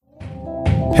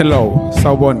Hello,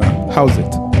 Sawubona, how's it?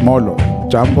 Molo,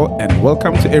 Jambo, and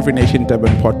welcome to Every Nation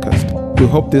Durban podcast. We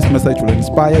hope this message will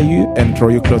inspire you and draw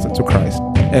you closer to Christ.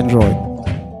 Enjoy.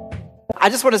 I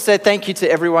just want to say thank you to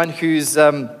everyone who's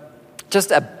kind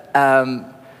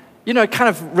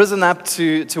of risen up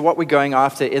to what we're going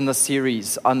after in the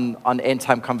series on end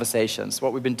time conversations,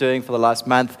 what we've been doing for the last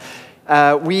month.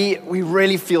 We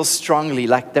really feel strongly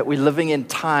like that we're living in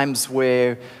times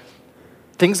where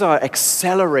things are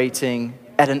accelerating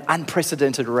at an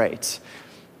unprecedented rate,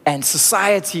 and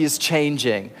society is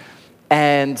changing,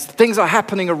 and things are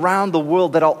happening around the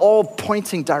world that are all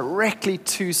pointing directly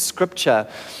to Scripture.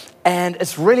 And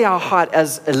it's really our heart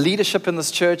as a leadership in this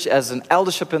church, as an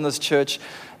eldership in this church,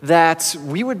 that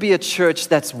we would be a church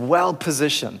that's well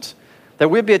positioned, that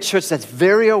we'd be a church that's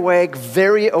very awake,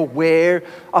 very aware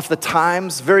of the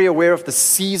times, very aware of the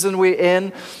season we're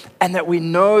in, and that we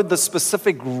know the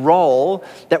specific role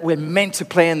that we're meant to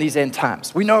play in these end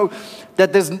times. We know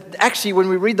that there's actually, when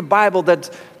we read the Bible,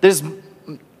 that there's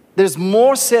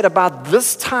more said about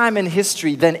this time in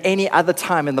history than any other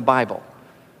time in the Bible.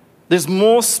 There's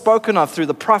more spoken of through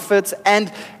the prophets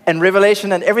and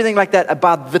Revelation and everything like that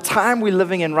about the time we're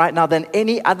living in right now than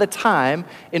any other time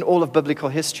in all of biblical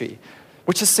history,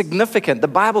 which is significant. The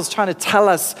Bible's trying to tell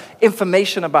us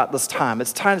information about this time.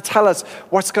 It's trying to tell us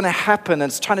what's going to happen. And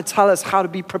it's trying to tell us how to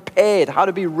be prepared, how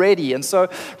to be ready. And so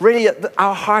really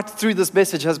our heart through this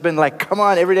message has been like, come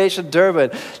on, Every Nation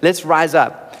Durban, let's rise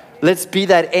up. Let's be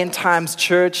that end times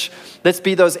church. Let's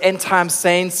be those end times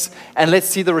saints, and let's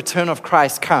see the return of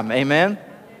Christ come. Amen?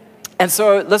 And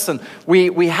so, listen,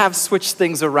 we have switched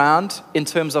things around in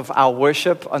terms of our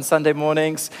worship on Sunday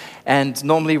mornings. And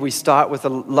normally we start with a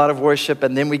lot of worship,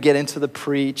 and then we get into the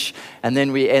preach, and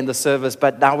then we end the service.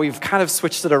 But now we've kind of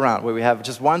switched it around, where we have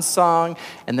just one song,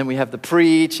 and then we have the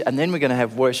preach, and then we're going to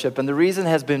have worship. And the reason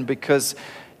has been because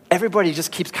everybody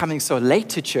just keeps coming so late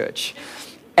to church.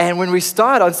 And when we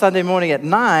start on Sunday morning at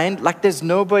 9, like there's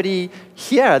nobody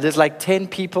here. There's like 10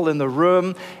 people in the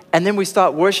room. And then we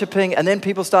start worshiping, and then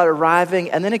people start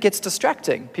arriving, and then it gets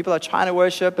distracting. People are trying to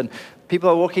worship, and people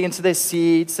are walking into their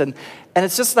seats. And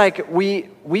it's just like we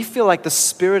feel like the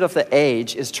spirit of the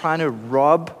age is trying to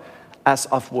rob us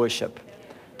of worship,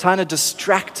 trying to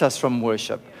distract us from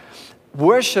worship.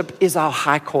 Worship is our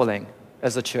high calling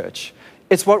as a church.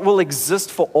 It's what will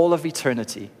exist for all of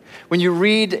eternity. When you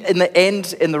read in the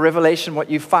end, in the Revelation, what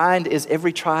you find is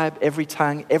every tribe, every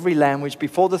tongue, every language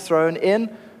before the throne in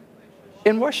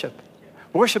worship.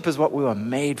 Worship is what we were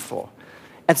made for.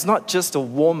 It's not just a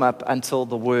warm-up until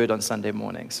the word on Sunday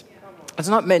mornings. It's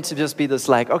not meant to just be this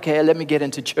like, okay, let me get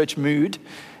into church mood,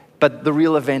 but the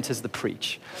real event is the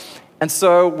preach. And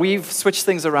so we've switched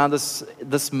things around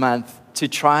this month to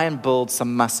try and build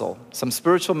some muscle, some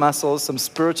spiritual muscles, some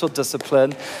spiritual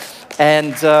discipline.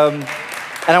 And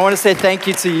I want to say thank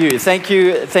you to you. Thank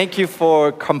you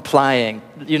for complying.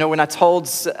 You know, when I told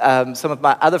some of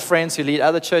my other friends who lead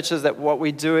other churches that what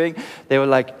we're doing, they were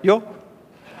like, yo.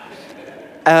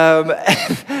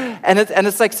 And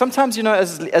it's like sometimes, you know,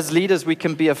 as leaders, we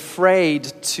can be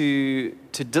afraid to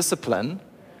discipline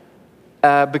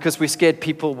because we're scared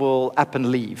people will up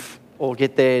and leave or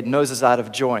get their noses out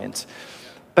of joint.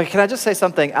 But can I just say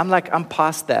something? I'm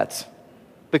past that.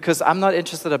 Because I'm not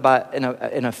interested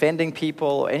in offending people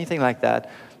or anything like that.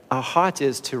 Our heart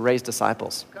is to raise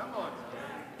disciples.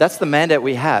 That's the mandate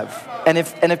we have. And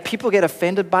if people get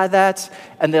offended by that,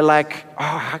 and they're like,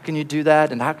 oh, how can you do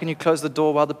that? And how can you close the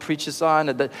door while the preacher's on?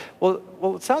 Well,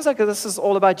 it sounds like this is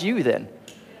all about you then.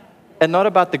 And not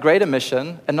about the greater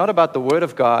mission, and not about the Word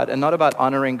of God, and not about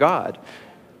honoring God.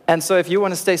 And so if you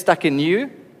want to stay stuck in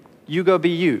you go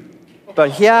be you.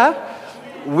 But here,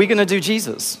 we're going to do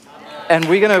Jesus. And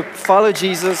we're going to follow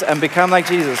Jesus and become like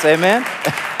Jesus. Amen?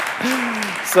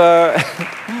 So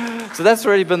that's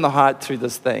really been the heart through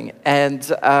this thing. And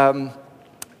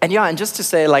just to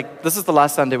say, like, this is the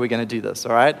last Sunday we're going to do this,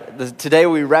 all right? Today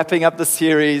we're wrapping up the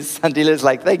series. Sandila's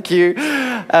like, thank you.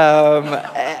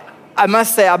 I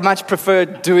must say, I much prefer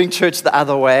doing church the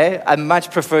other way. I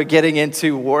much prefer getting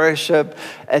into worship,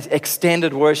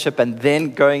 extended worship, and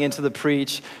then going into the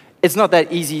preach. It's not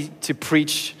that easy to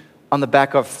preach on the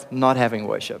back of not having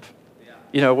worship.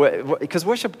 You know, because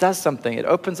worship does something. It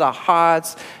opens our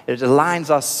hearts, it aligns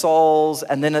our souls,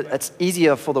 and then it's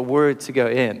easier for the word to go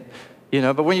in. You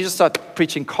know, but when you just start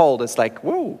preaching cold, it's like,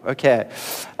 whoa, okay.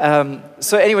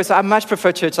 So I much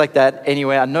prefer church like that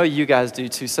anyway. I know you guys do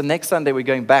too. So next Sunday, we're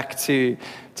going back to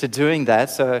doing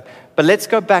that. But let's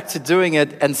go back to doing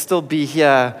it and still be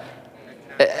here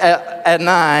at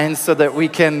 9 so that we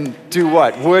can do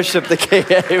what? Worship the King.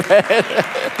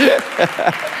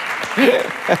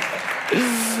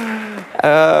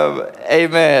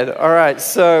 Amen. All right,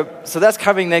 so that's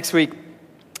coming next week.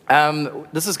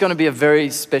 This is going to be a very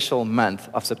special month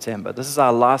of September. This is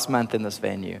our last month in this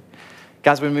venue.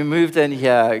 Guys, when we moved in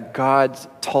here, God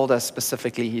told us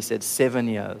specifically, he said 7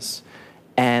 years.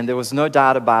 And there was no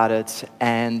doubt about it.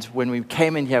 And when we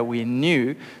came in here, we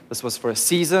knew this was for a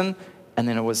season, and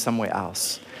then it was somewhere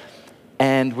else.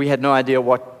 And we had no idea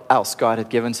what else God had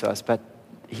given to us, but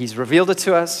he's revealed it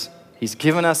to us. He's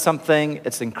given us something.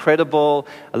 It's incredible.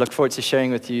 I look forward to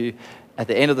sharing with you at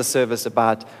the end of the service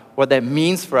about what that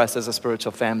means for us as a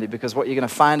spiritual family, because what you're going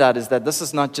to find out is that this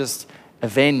is not just a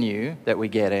venue that we're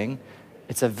getting.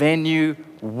 It's a venue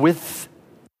with,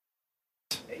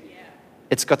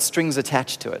 it's got strings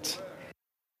attached to it.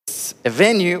 It's a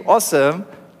venue, awesome,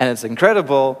 and it's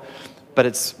incredible, but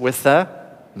it's with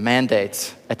a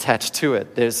mandate attached to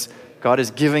it. God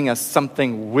is giving us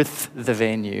something with the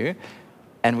venue,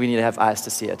 and we need to have eyes to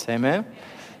see it. Amen?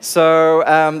 So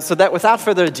that without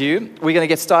further ado, we're going to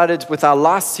get started with our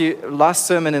last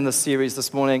sermon in the series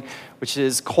this morning, which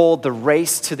is called The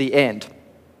Race to the End.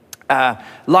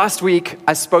 Last week,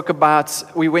 I spoke about,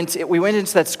 we went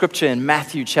into that scripture in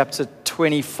Matthew chapter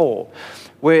 24,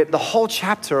 where the whole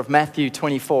chapter of Matthew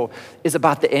 24 is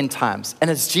about the end times.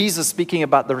 And it's Jesus speaking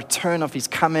about the return of his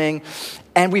coming.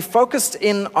 And we focused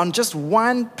in on just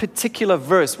one particular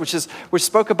verse, which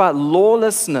spoke about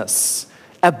lawlessness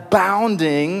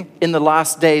abounding in the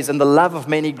last days and the love of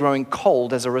many growing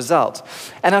cold as a result.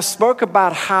 And I spoke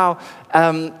about how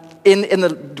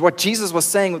what Jesus was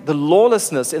saying, the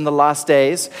lawlessness in the last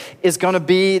days is going to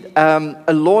be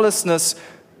a lawlessness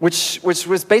which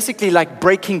was basically like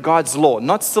breaking God's law,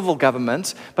 not civil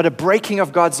government, but a breaking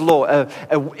of God's law,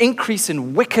 an increase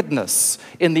in wickedness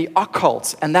in the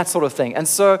occult and that sort of thing. And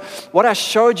so what I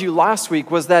showed you last week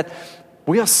was that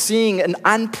we are seeing an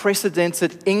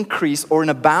unprecedented increase or an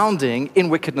abounding in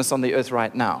wickedness on the earth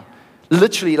right now.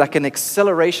 Literally like an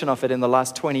acceleration of it in the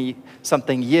last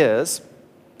 20-something years.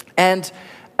 And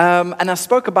I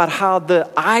spoke about how the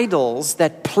idols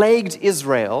that plagued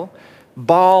Israel,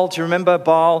 Baal, do you remember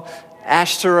Baal,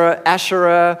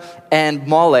 Asherah, and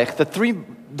Molech, the three,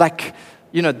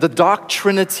 the dark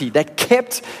trinity that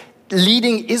kept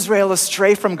leading Israel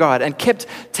astray from God and kept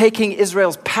taking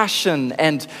Israel's passion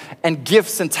and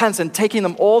gifts and talents and taking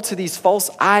them all to these false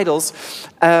idols,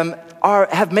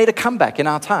 have made a comeback in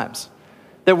our times.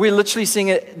 That we're literally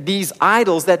seeing these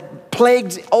idols that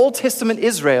plagued Old Testament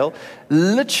Israel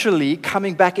literally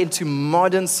coming back into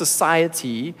modern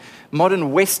society,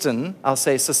 modern Western, I'll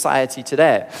say, society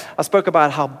today. I spoke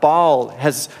about how Baal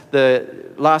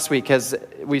last week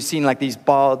we've seen like these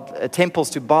temples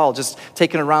to Baal just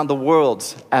taken around the world.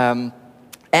 And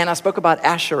I spoke about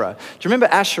Asherah. Do you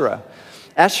remember Asherah?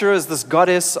 Asherah is this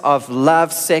goddess of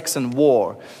love, sex, and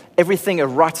war. Everything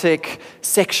erotic,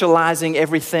 sexualizing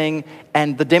everything,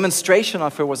 and the demonstration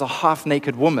of her was a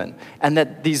half-naked woman, and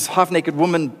that these half-naked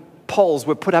woman poles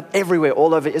were put up everywhere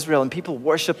all over Israel, and people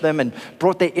worshiped them and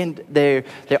brought their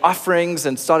offerings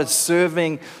and started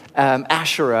serving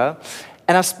Asherah.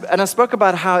 And I spoke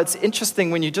about how it's interesting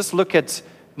when you just look at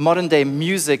modern-day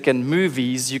music and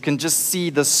movies, you can just see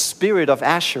the spirit of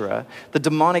Asherah, the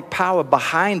demonic power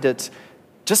behind it,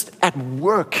 just at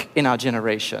work in our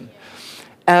generation.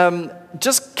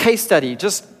 Just case study,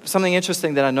 just something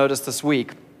interesting that I noticed this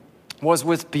week was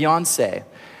with Beyonce.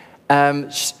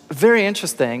 Very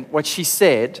interesting what she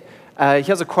said.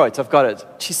 Here's a quote, I've got it.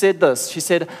 She said this, she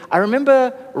said, "I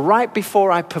remember right before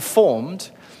I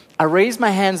performed, I raised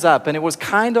my hands up and it was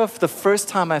kind of the first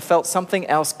time I felt something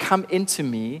else come into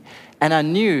me and I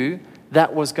knew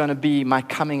that was going to be my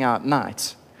coming out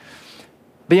night."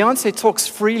 Beyonce talks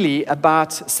freely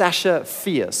about Sasha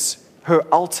Fierce, her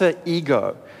alter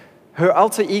ego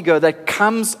that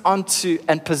comes onto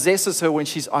and possesses her when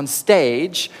she's on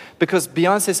stage, because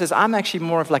Beyonce says, I'm actually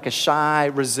more of like a shy,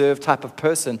 reserved type of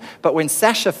person. But when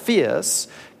Sasha Fierce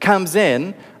comes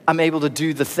in, I'm able to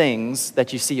do the things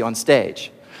that you see on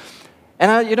stage.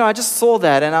 And I just saw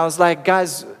that and I was like,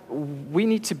 guys, we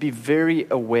need to be very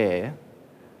aware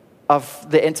of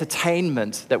the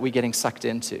entertainment that we're getting sucked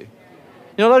into.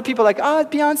 A lot of people are like,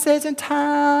 Beyonce's in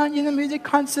town, music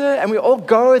concert, and we all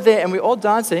go there and we're all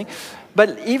dancing.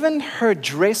 But even her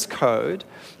dress code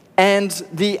and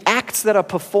the acts that are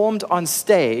performed on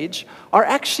stage are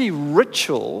actually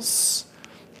rituals,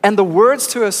 and the words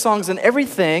to her songs and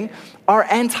everything are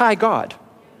anti-God.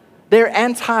 They're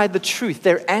anti the truth.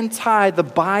 They're anti the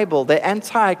Bible. They're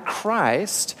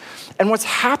anti-Christ. And what's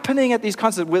happening at these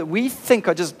concerts, we think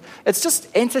it's just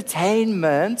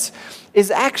entertainment, is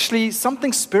actually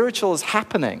something spiritual is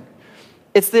happening.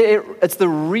 It's the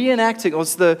reenacting, or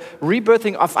it's the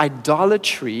rebirthing of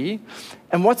idolatry.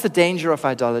 And what's the danger of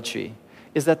idolatry?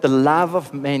 Is that the love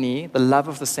of many, the love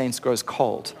of the saints grows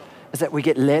cold. Is that we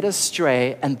get led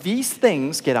astray, and these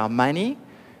things get our money,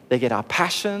 they get our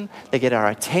passion, they get our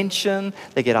attention,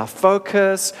 they get our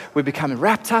focus. We become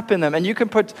wrapped up in them. And you can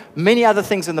put many other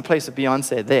things in the place of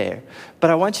Beyonce there.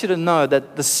 But I want you to know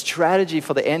that the strategy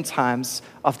for the end times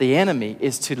of the enemy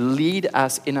is to lead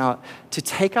us to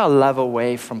take our love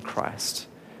away from Christ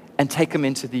and take them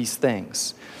into these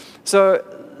things. So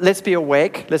let's be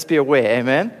awake, let's be aware,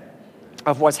 amen,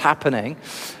 of what's happening.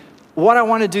 What I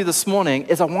want to do this morning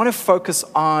is I want to focus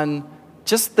on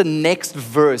just the next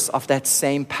verse of that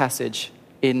same passage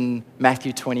in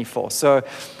Matthew 24. So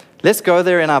let's go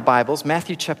there in our Bibles,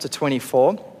 Matthew chapter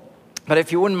 24. But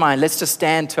if you wouldn't mind, let's just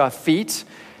stand to our feet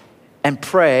and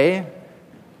pray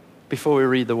before we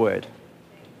read the word.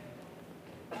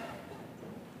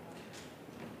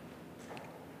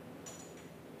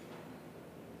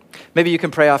 Maybe you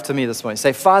can pray after me this morning.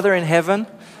 Say, Father in heaven,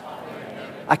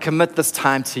 I commit this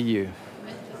time to you.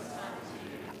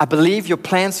 I believe your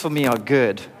plans for me are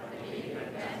good,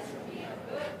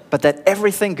 but that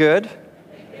everything good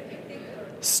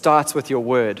starts with your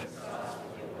word.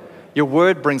 Your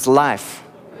word brings life,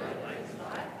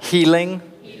 healing,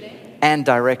 and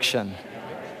direction.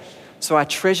 So I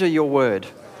treasure your word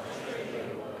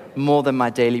more than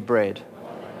my daily bread.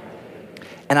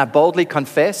 And I boldly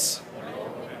confess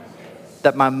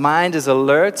that my mind is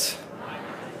alert,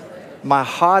 my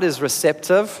heart is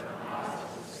receptive,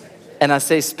 and I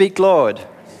say, speak, Lord,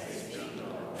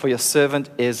 for your servant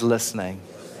is listening.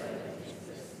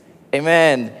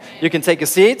 Amen. You can take your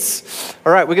seats.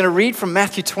 All right, we're going to read from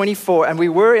Matthew 24, and we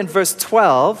were in verse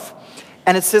 12,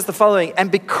 and it says the following, and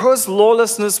because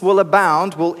lawlessness will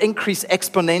abound, will increase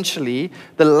exponentially,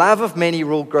 the love of many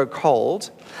will grow cold,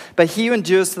 but he who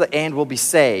endures to the end will be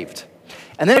saved.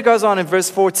 And then it goes on in verse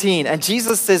 14, and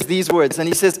Jesus says these words, and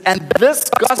he says, and this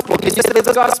gospel, can you say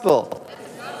this gospel?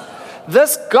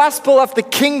 This gospel of the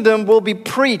kingdom will be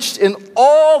preached in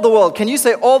all the world. Can you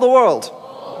say all the world?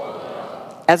 All the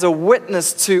world. As a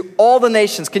witness to all the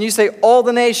nations. Can you say all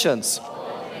the nations?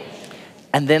 All the nations.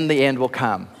 And then the end will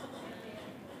come.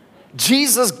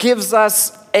 Jesus gives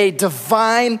us a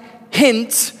divine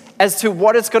hint as to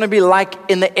what it's going to be like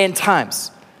in the end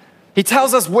times. He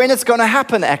tells us when it's going to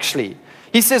happen, actually.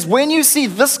 He says, when you see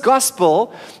this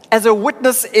gospel as a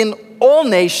witness in all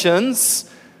nations,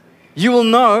 you will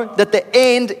know that the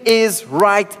end is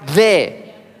right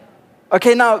there.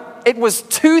 Okay, now, it was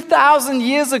 2,000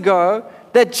 years ago,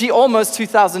 almost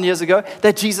 2,000 years ago,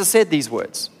 that Jesus said these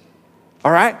words.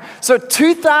 All right? So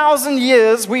 2,000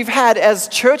 years we've had as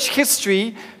church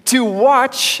history to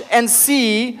watch and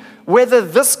see whether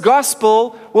this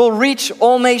gospel will reach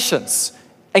all nations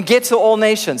and get to all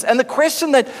nations. And the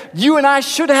question that you and I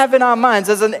should have in our minds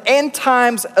as an end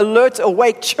times alert,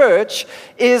 awake church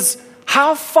is,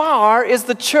 how far is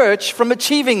the church from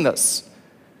achieving this?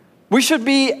 We should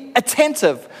be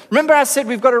attentive. Remember I said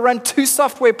we've got to run 2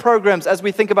 software programs as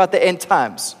we think about the end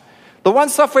times. The one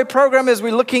software program is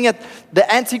we're looking at the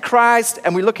Antichrist,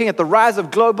 and we're looking at the rise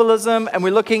of globalism, and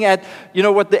we're looking at,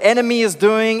 what the enemy is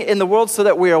doing in the world so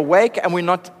that we're awake and we're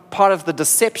not part of the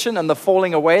deception and the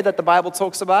falling away that the Bible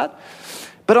talks about.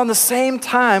 But on the same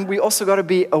time, we also got to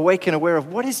be awake and aware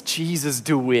of what is Jesus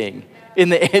doing in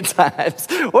the end times.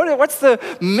 What's the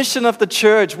mission of the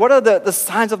church? What are the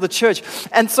signs of the church?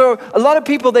 And so a lot of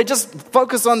people, they just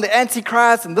focus on the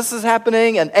Antichrist, and this is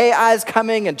happening, and AI is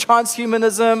coming, and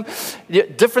transhumanism,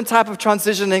 different type of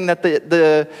transitioning that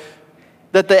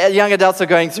the young adults are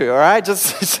going through, all right?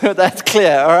 Just so that's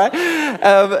clear, all right?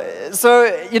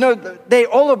 They're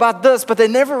all about this, but they're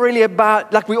never really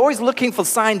about, we're always looking for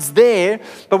signs there,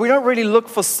 but we don't really look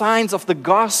for signs of the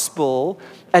gospel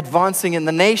advancing in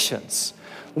the nations.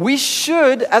 We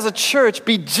should, as a church,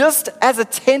 be just as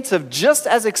attentive, just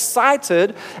as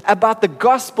excited about the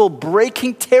gospel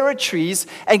breaking territories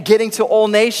and getting to all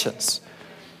nations.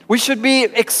 We should be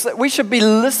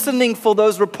listening for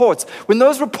those reports. When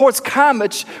those reports come,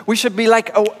 we should be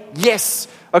like, oh, yes,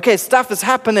 okay, stuff is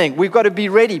happening. We've got to be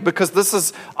ready because this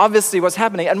is obviously what's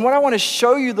happening. And what I want to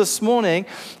show you this morning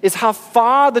is how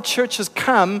far the church has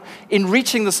come in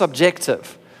reaching this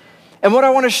objective. And what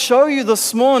I want to show you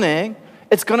this morning,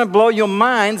 it's going to blow your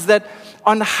minds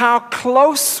on how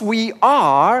close we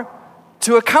are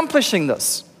to accomplishing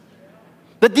this.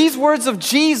 That these words of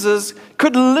Jesus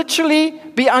could literally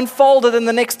be unfolded in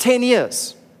the next 10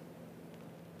 years.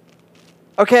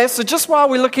 Okay, so just while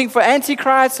we're looking for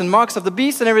Antichrist and marks of the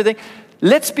beast and everything,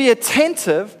 let's be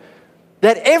attentive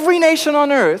that every nation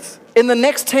on earth in the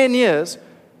next 10 years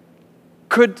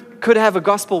could have a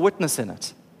gospel witness in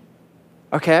it.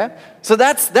 Okay? So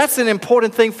that's an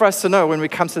important thing for us to know when we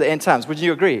come to the end times. Would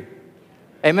you agree?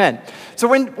 Amen. So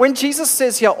when Jesus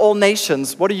says here, all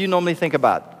nations, what do you normally think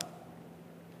about?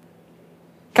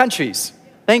 Countries.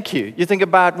 Thank you. You think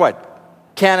about what?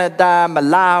 Canada,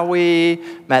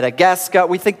 Malawi, Madagascar.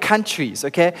 We think countries,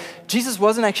 okay? Jesus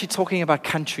wasn't actually talking about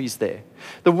countries there.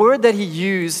 The word that he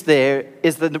used there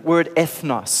is the word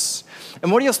ethnos.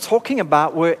 And what he was talking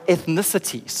about were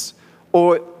ethnicities,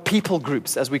 or people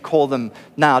groups, as we call them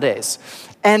nowadays.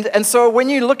 And so when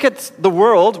you look at the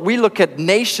world, we look at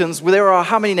nations. There are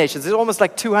how many nations? There's almost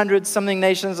like 200-something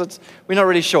nations. We're not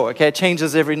really sure, okay? It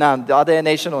changes every now and then. Are they a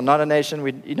nation or not a nation?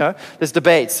 There's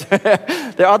debates.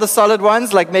 There are the solid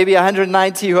ones, like maybe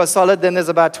 190 who are solid. Then there's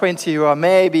about 20 who are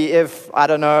maybe, I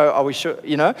don't know, are we sure,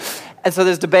 And so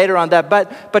there's debate around that.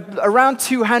 But around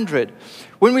 200.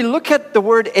 When we look at the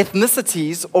word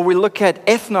ethnicities, or we look at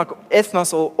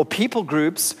ethnos or people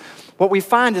groups, what we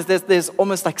find is there's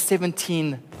almost like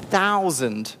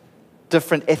 17,000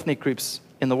 different ethnic groups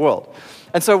in the world.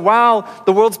 And so while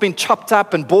the world's been chopped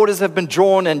up and borders have been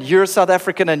drawn and you're South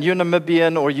African and you're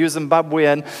Namibian or you're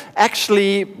Zimbabwean,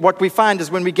 actually what we find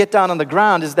is when we get down on the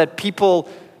ground is that people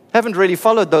haven't really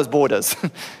followed those borders.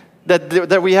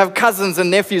 That we have cousins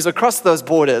and nephews across those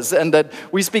borders, and that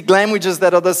we speak languages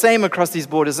that are the same across these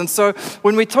borders. And so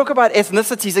when we talk about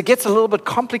ethnicities, it gets a little bit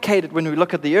complicated when we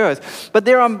look at the earth. But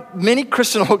there are many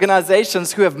Christian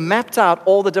organizations who have mapped out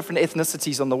all the different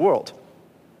ethnicities on the world,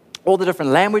 all the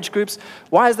different language groups.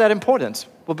 Why is that important?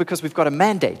 Well, because we've got a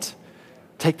mandate.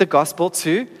 Take the gospel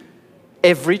to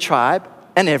every tribe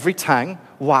and every tongue.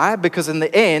 Why? Because in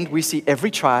the end, we see every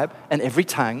tribe and every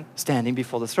tongue standing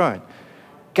before the throne.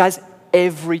 Guys,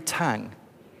 every tongue,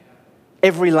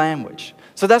 every language.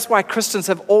 So that's why Christians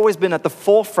have always been at the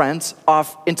forefront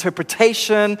of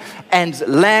interpretation and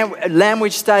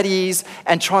language studies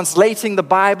and translating the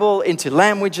Bible into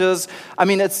languages. I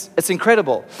mean, it's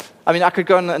incredible. I mean, I could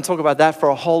go and talk about that for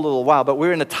a whole little while, but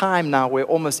we're in a time now where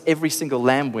almost every single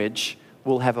language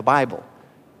will have a Bible.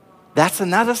 That's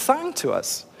another sign to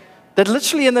us that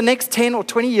literally in the next 10 or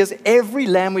 20 years, every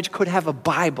language could have a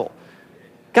Bible.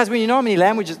 Guys, when you know how many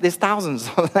languages, there's thousands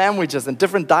of languages and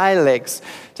different dialects.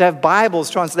 To have Bibles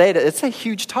translated, it's a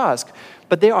huge task.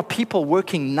 But there are people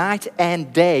working night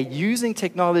and day using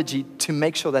technology to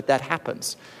make sure that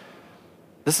happens.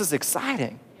 This is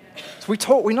exciting. So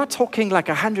we're not talking like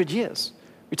 100 years.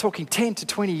 We're talking 10 to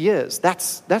 20 years.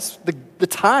 That's the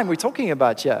time we're talking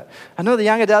about here. I know the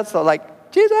young adults are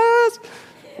like, Jesus,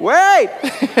 wait.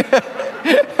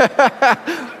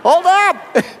 Hold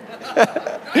up.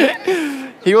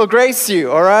 He will grace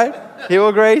you, all right? He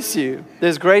will grace you.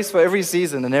 There's grace for every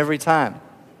season and every time.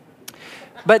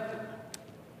 But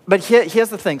here's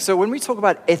the thing. So when we talk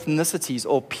about ethnicities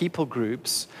or people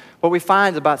groups, what we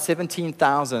find about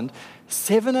 17,000,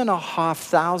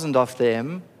 7,500 of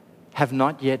them have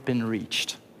not yet been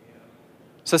reached.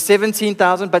 So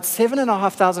 17,000, but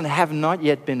 7,500 have not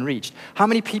yet been reached. How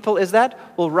many people is that?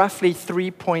 Well, roughly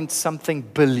 3-point-something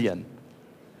billion.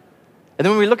 And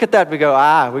then when we look at that, we go,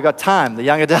 we got time. The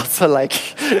young adults are like,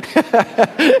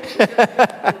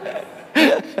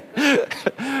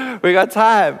 we got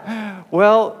time.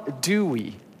 Well, do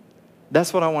we?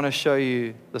 That's what I want to show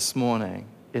you this morning,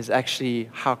 is actually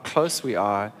how close we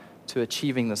are to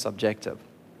achieving this objective.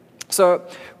 So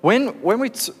when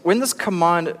this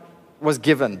command was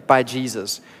given by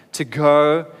Jesus to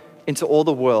go into all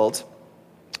the world,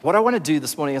 what I want to do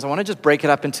this morning is I want to just break it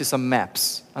up into some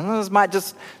maps. I know it's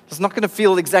not going to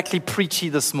feel exactly preachy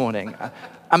this morning.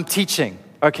 I'm teaching,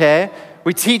 okay?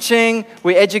 We're teaching,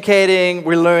 we're educating,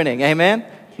 we're learning, amen?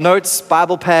 Notes,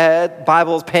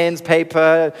 Bibles, pens,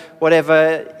 paper,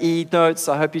 whatever, e-notes,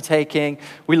 I hope you're taking.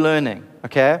 We're learning,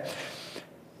 okay?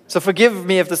 So forgive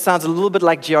me if this sounds a little bit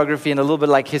like geography and a little bit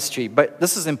like history, but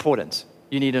this is important.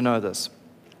 You need to know this.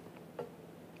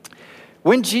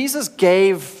 When Jesus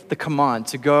gave the command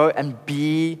to go and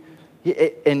be,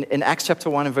 in Acts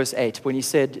chapter 1 and verse 8, when he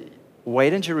said,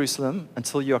 wait in Jerusalem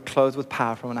until you are clothed with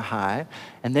power from on high,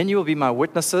 and then you will be my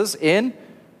witnesses in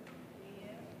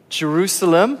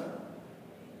Jerusalem,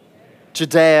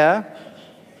 Judea,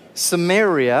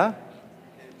 Samaria,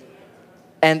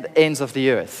 and the ends of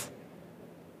the earth.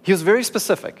 He was very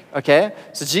specific, okay?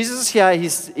 So Jesus is here,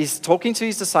 he's talking to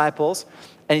his disciples,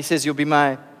 and he says, you'll be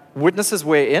my witnesses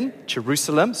where in?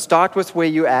 Jerusalem. Start with where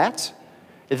you're at.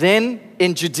 Then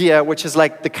in Judea, which is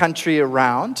like the country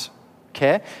around.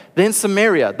 Okay. Then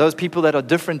Samaria, those people that are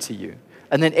different to you.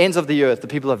 And then ends of the earth, the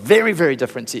people are very, very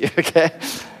different to you. Okay.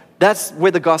 That's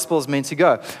where the gospel is meant to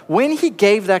go. When he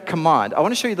gave that command, I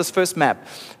want to show you this first map.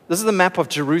 This is the map of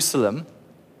Jerusalem.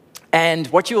 And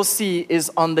what you'll see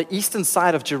is on the eastern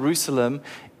side of Jerusalem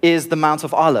is the Mount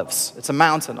of Olives. It's a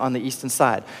mountain on the eastern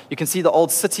side. You can see the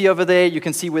old city over there. You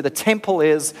can see where the temple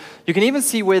is. You can even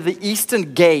see where the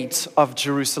eastern gate of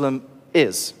Jerusalem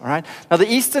is. All right. Now,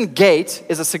 the eastern gate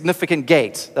is a significant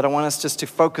gate that I want us just to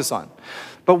focus on.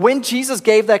 But when Jesus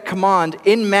gave that command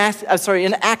in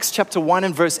Acts chapter 1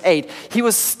 and verse 8, he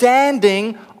was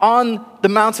standing on the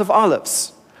Mount of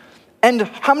Olives. And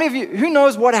how many of you, who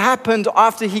knows what happened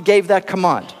after he gave that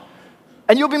command?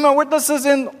 And you'll be my witnesses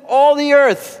in all the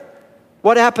earth.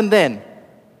 What happened then?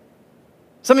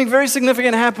 Something very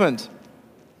significant happened.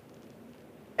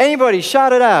 Anybody,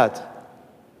 shout it out.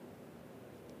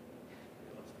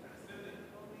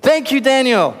 Thank you,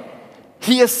 Daniel.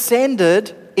 He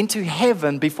ascended into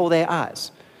heaven before their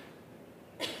eyes.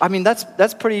 I mean,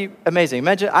 that's pretty amazing.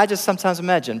 Imagine, I just sometimes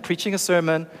imagine preaching a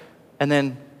sermon and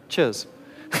then cheers.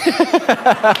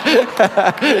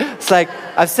 It's like,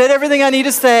 I've said everything I need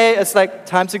to say. It's like,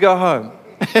 time to go home.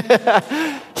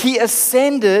 He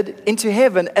ascended into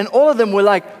heaven, and all of them were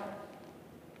like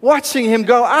watching him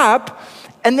go up.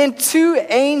 And then two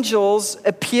angels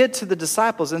appeared to the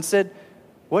disciples and said,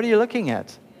 "What are you looking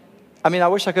at?" I mean, I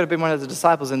wish I could have been one of the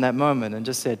disciples in that moment and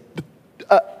just said,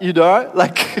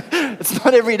 it's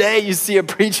not every day you see a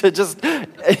preacher just,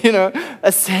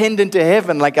 ascend into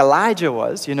heaven like Elijah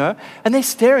was, And they're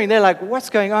staring. They're like,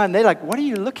 what's going on? They're like, what are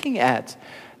you looking at?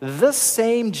 This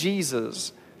same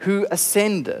Jesus who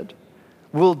ascended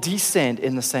will descend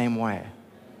in the same way.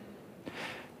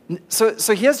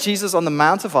 So here's Jesus on the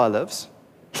Mount of Olives.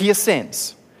 He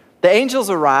ascends. The angels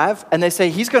arrive and they say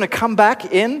he's going to come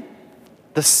back in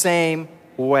the same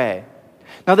way.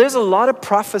 Now, there's a lot of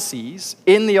prophecies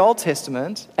in the Old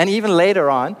Testament and even later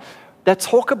on that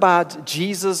talk about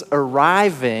Jesus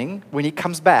arriving when he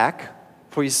comes back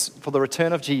for the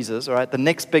return of Jesus, all right, the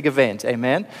next big event,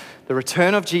 amen? The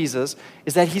return of Jesus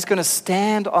is that he's going to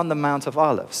stand on the Mount of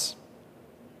Olives.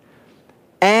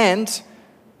 And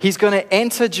he's going to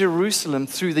enter Jerusalem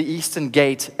through the eastern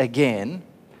gate again,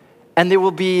 and there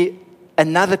will be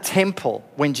another temple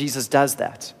when Jesus does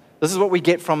that. This is what we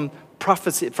get from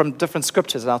prophecy, from different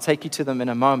scriptures, and I'll take you to them in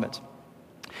a moment.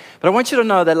 But I want you to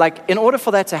know that, in order for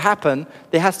that to happen,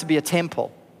 there has to be a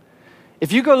temple.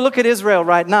 If you go look at Israel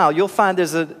right now, you'll find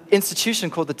there's an institution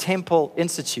called the Temple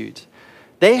Institute.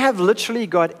 They have literally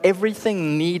got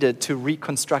everything needed to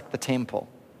reconstruct the temple.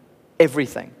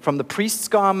 Everything. From the priest's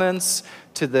garments,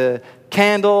 to the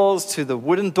candles, to the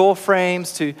wooden door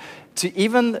frames, to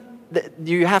even,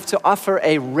 you have to offer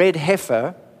a red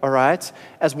heifer, all right,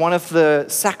 as one of the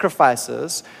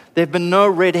sacrifices. There have been no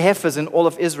red heifers in all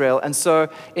of Israel. And so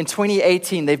in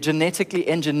 2018, they've genetically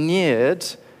engineered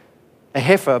a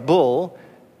heifer, a bull,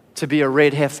 to be a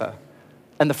red heifer.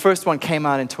 And the first one came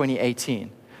out in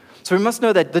 2018. So we must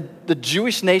know that the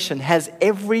Jewish nation has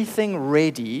everything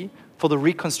ready for the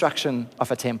reconstruction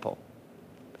of a temple.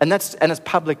 And it's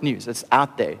public news. It's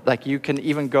out there. You can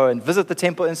even go and visit the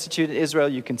Temple Institute in Israel.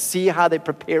 You can see how they're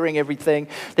preparing everything.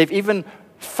 They've even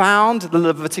found the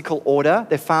Levitical order.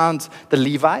 They found the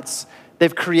Levites.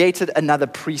 They've created another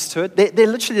priesthood.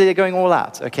 They're going all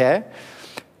out, okay?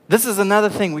 This is another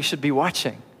thing we should be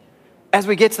watching. As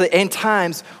we get to the end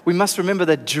times, we must remember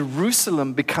that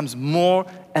Jerusalem becomes more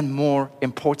and more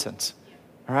important,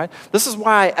 all right? This is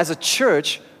why, as a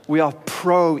church, we are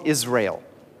pro-Israel.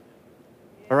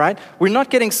 All right? We're not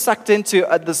getting sucked into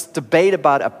this debate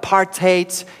about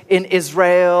apartheid in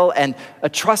Israel and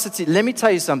atrocity. Let me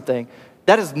tell you something.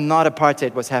 That is not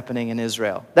apartheid what's happening in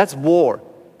Israel. That's war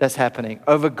that's happening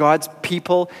over God's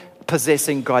people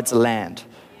possessing God's land.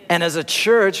 And as a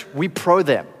church, we pro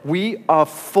them. We are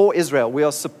for Israel. We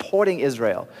are supporting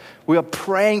Israel. We are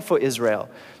praying for Israel.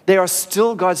 They are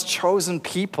still God's chosen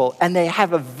people, and they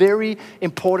have a very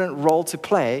important role to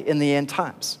play in the end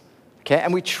times. Okay,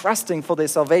 and we're trusting for their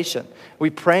salvation.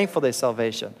 We're praying for their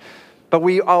salvation. But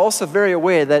we are also very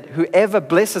aware that whoever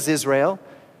blesses Israel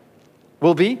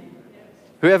will be,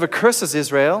 whoever curses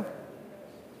Israel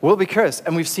will be cursed.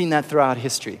 And we've seen that throughout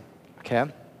history. Okay?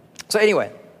 So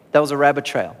anyway, that was a rabbit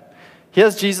trail.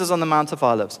 Here's Jesus on the Mount of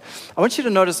Olives. I want you to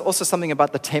notice also something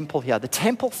about the temple here. The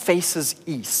temple faces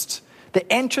east.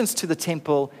 The entrance to the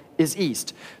temple is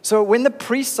east. So when the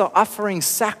priests are offering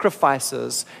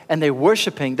sacrifices and they're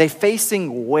worshiping, they're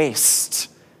facing west.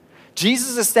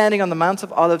 Jesus is standing on the Mount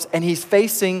of Olives and he's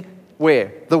facing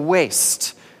where? The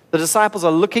west. The disciples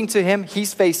are looking to him.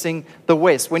 He's facing the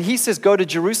west. When he says go to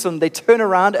Jerusalem, they turn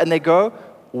around and they go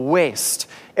west.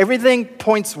 Everything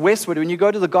points westward. When you go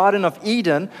to the Garden of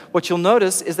Eden, what you'll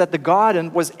notice is that the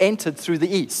garden was entered through the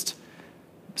east.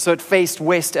 So it faced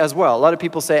west as well. A lot of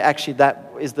people say actually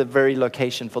that is the very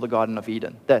location for the Garden of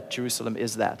Eden, that Jerusalem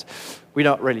is that. We're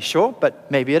not really sure, but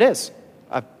maybe it is.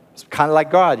 It's kind of like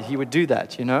God. He would do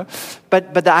that, you know.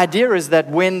 But the idea is that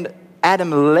when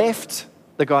Adam left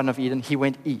the Garden of Eden, he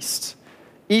went east.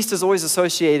 East is always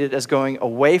associated as going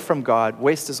away from God.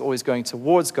 West is always going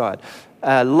towards God.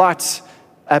 Lot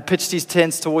pitched his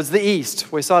tents towards the east,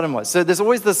 where Sodom was. So there's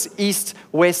always this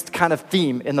east-west kind of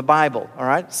theme in the Bible, all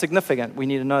right? Significant. We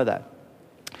need to know that.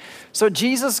 So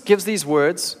Jesus gives these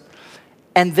words,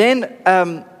 and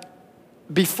then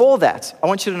before that, I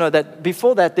want you to know that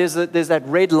before that, there's that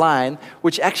red line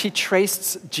which actually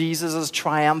traced Jesus'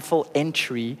 triumphal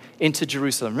entry into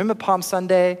Jerusalem. Remember Palm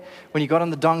Sunday, when he got on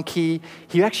the donkey?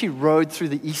 He actually rode through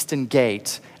the eastern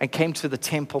gate and came to the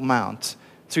Temple Mount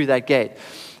through that gate.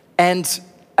 And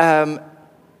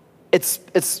it's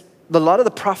a lot of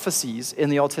the prophecies in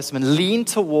the Old Testament lean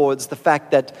towards the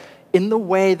fact that in the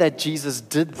way that Jesus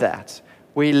did that,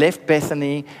 where he left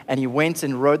Bethany and he went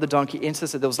and rode the donkey into,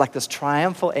 so there was like this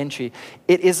triumphal entry.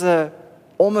 It is a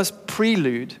almost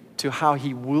prelude to how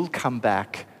he will come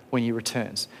back when he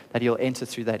returns, that he'll enter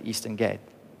through that eastern gate.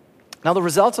 Now, the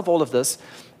result of all of this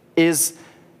is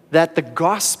that the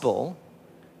gospel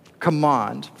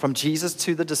command from Jesus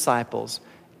to the disciples,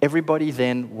 everybody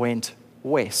then went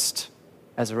west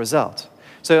as a result.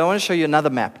 So I want to show you another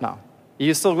map now. Are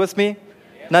you still with me?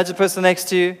 Yeah. Nudge the person next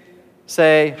to you.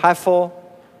 Say, hi, Paul.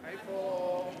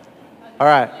 All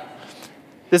right.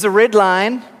 There's a red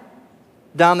line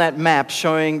down that map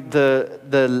showing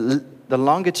the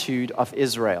longitude of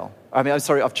Israel.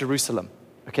 Of Jerusalem.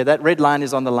 Okay, that red line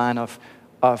is on the line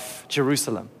of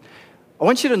Jerusalem. I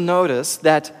want you to notice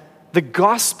that the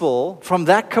gospel from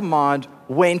that command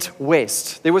went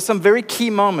west. There were some very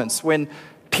key moments when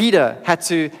Peter had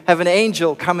to have an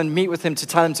angel come and meet with him to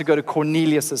tell him to go to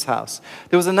Cornelius' house.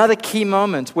 There was another key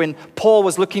moment when Paul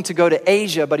was looking to go to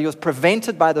Asia, but he was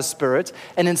prevented by the Spirit,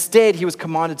 and instead he was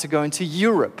commanded to go into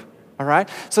Europe. All right?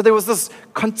 So there was this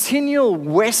continual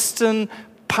Western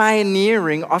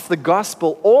pioneering of the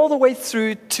gospel all the way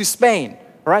through to Spain,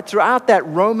 right? Throughout that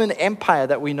Roman Empire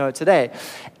that we know today.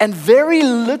 And very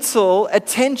little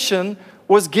attention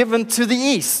was given to the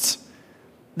east.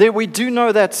 There we do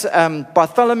know that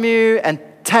Bartholomew and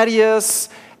Thaddeus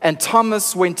and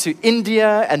Thomas went to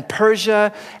India and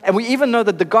Persia, and we even know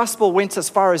that the gospel went as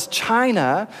far as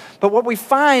China. But what we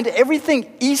find,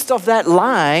 everything east of that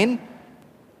line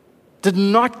did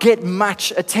not get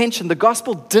much attention. The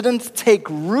gospel didn't take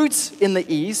root in the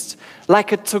east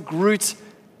like it took root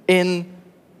in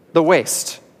the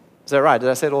west. Is that right? Did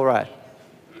I say it all right?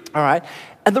 All right.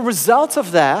 And the result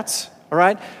of that, all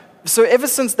right, so ever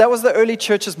since that was the early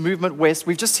church's movement west,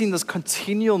 we've just seen this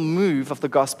continual move of the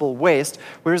gospel west,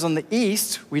 whereas on the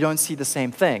east, we don't see the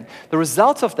same thing. The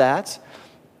result of that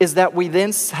is that we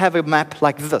then have a map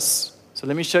like this. So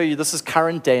let me show you, this is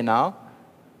current day now,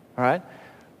 all right?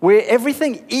 Where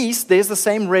everything east, there's the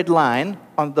same red line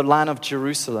on the line of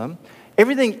Jerusalem.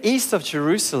 Everything east of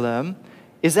Jerusalem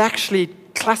is actually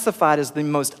classified as the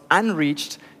most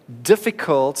unreached,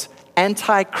 difficult,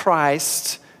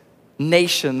 anti-Christ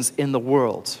nations in the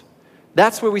world.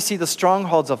 That's where we see the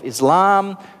strongholds of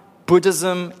Islam,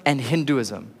 Buddhism, and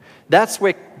Hinduism. That's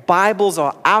where Bibles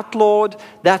are outlawed.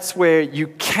 That's where you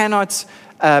cannot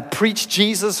preach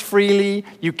Jesus freely.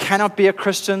 You cannot be a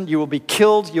Christian. You will be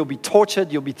killed. You'll be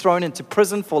tortured. You'll be thrown into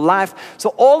prison for life. So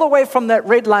all the way from that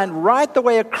red line right the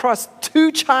way across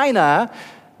to China,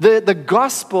 the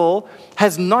gospel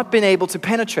has not been able to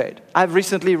penetrate. I've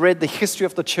recently read the history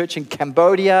of the church in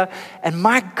Cambodia, and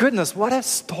my goodness, what a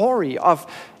story of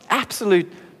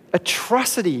absolute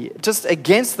atrocity just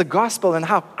against the gospel and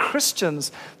how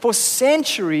Christians for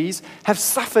centuries have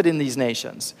suffered in these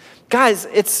nations. Guys,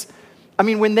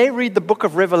 when they read the book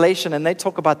of Revelation and they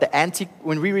talk about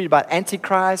when we read about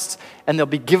Antichrist and they'll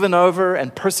be given over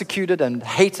and persecuted and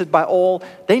hated by all,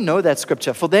 they know that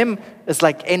scripture. For them, it's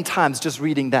like end times just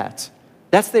reading that.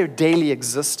 That's their daily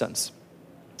existence.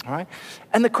 All right?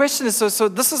 And the question is, so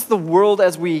this is the world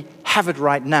as we have it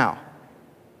right now.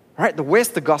 All right? The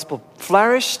West, the gospel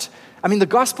flourished. The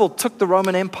gospel took the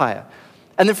Roman Empire.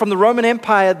 And then from the Roman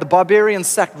Empire, the barbarians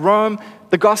sacked Rome.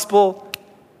 The gospel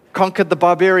conquered the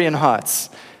barbarian hearts.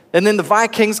 And then the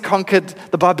Vikings conquered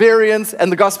the barbarians, and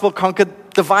the gospel conquered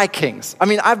the Vikings.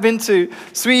 I've been to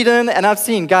Sweden, and I've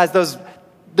seen, guys,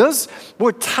 those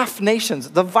were tough nations.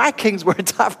 The Vikings were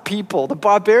tough people. The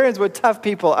barbarians were tough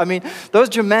people. Those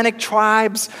Germanic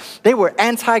tribes, they were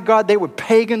anti-God. They were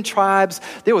pagan tribes.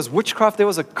 There was witchcraft. There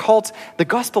was a cult. The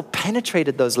gospel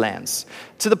penetrated those lands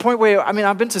to the point where,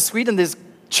 I've been to Sweden. There's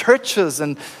churches,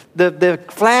 and the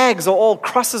flags are all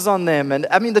crosses on them. And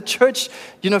I mean, the church,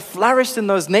 flourished in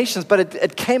those nations, but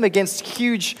it came against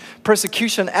huge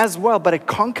persecution as well, but it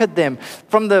conquered them.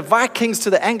 From the Vikings to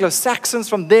the Anglo-Saxons,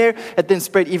 from there, it then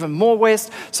spread even more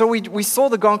west. So we saw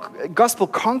the gospel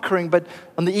conquering, but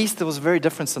on the east, there was a very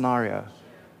different scenario.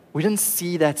 We didn't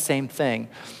see that same thing.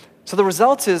 So the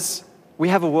result is we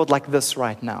have a world like this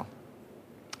right now,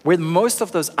 where most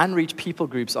of those unreached people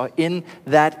groups are in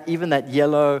even that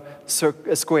yellow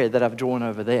square that I've drawn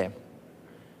over there.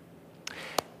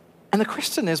 And the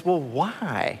question is, well,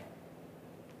 why?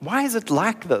 Why is it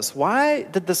like this? Why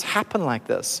did this happen like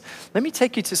this? Let me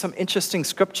take you to some interesting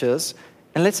scriptures,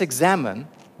 and let's examine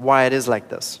why it is like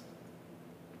this.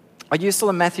 Are you still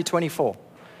in Matthew 24?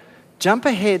 Jump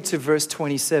ahead to verse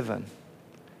 27.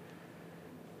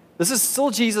 This is still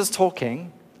Jesus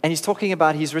talking, and he's talking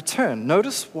about his return.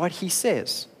 Notice what he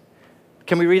says.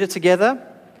 Can we read it together?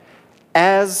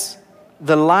 As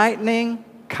the lightning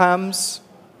comes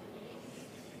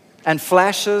and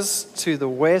flashes to the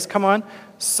west, come on,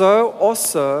 so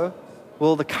also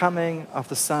will the coming of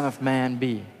the Son of Man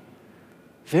be.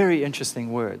 Very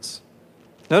interesting words.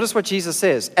 Notice what Jesus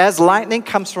says. As lightning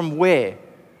comes from where?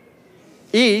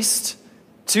 East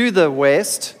to the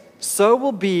west, so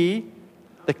will be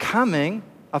the coming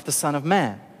of the Son of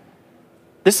Man.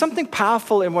 There's something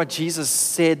powerful in what Jesus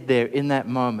said there in that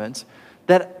moment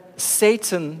that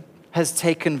Satan has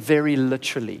taken very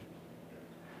literally.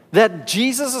 That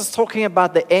Jesus is talking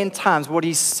about the end times. What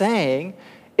he's saying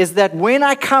is that when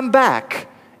I come back,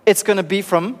 it's going to be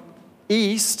from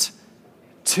east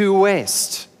to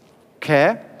west.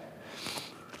 Okay?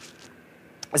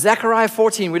 Zechariah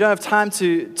 14, we don't have time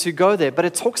to go there, but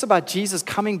it talks about Jesus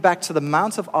coming back to the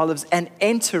Mount of Olives and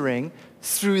entering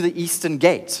through the eastern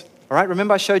gate. All right,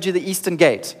 remember I showed you the eastern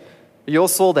gate. You all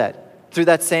saw that through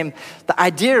that same. The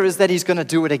idea is that he's going to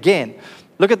do it again.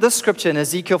 Look at this scripture in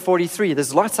Ezekiel 43.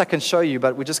 There's lots I can show you,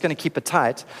 but we're just going to keep it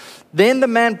tight. Then the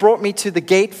man brought me to the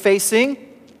gate facing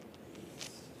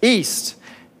east.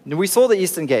 We saw the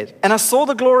eastern gate. And I saw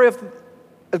the glory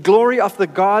of the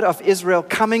God of Israel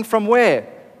coming from where?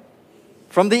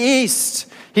 From the east.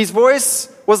 His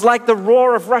voice was like the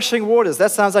roar of rushing waters.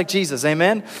 That sounds like Jesus,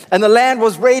 amen? And the land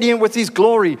was radiant with his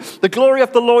glory. The glory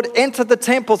of the Lord entered the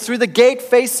temple through the gate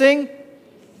facing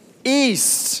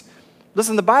east.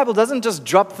 Listen, the Bible doesn't just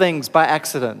drop things by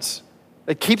accident.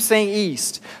 It keeps saying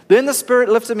east. Then the Spirit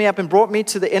lifted me up and brought me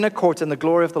to the inner court, and the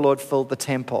glory of the Lord filled the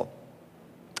temple.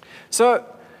 So,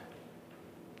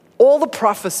 all the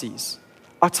prophecies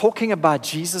are talking about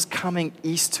Jesus coming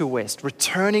east to west,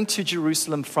 returning to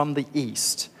Jerusalem from the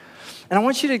east. And I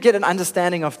want you to get an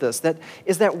understanding of this,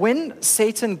 that when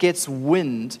Satan gets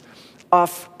wind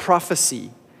of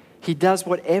prophecy, he does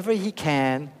whatever he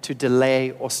can to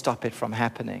delay or stop it from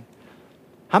happening.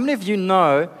 How many of you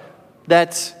know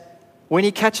that when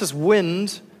he catches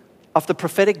wind of the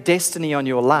prophetic destiny on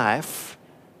your life,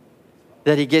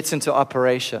 that he gets into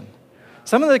operation?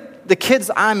 Some of the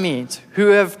kids I meet who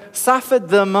have suffered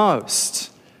the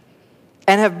most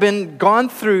and have gone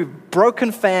through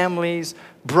broken families,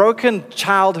 broken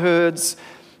childhoods,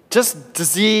 just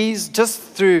disease, just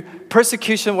through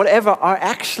persecution, whatever, are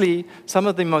actually some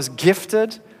of the most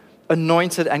gifted,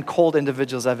 anointed, and called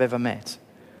individuals I've ever met.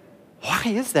 Why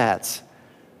is that?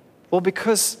 Well,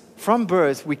 because from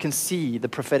birth, we can see the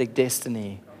prophetic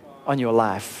destiny on your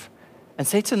life. And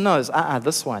Satan knows,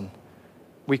 this one,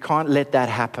 we can't let that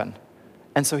happen.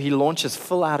 And so he launches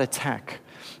full-out attack.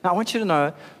 Now, I want you to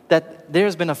know that there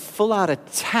has been a full-out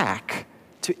attack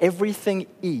to everything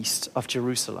east of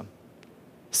Jerusalem.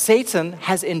 Satan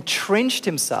has entrenched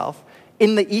himself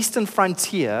in the eastern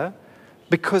frontier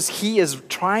because he is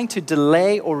trying to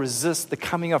delay or resist the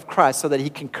coming of Christ so that he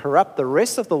can corrupt the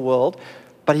rest of the world,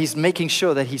 but he's making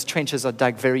sure that his trenches are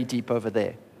dug very deep over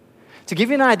there. To give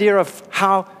you an idea of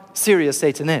how serious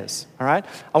Satan is, all right,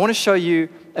 I want to show you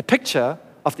a picture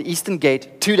of the eastern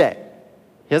gate today.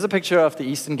 Here's a picture of the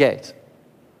eastern gate.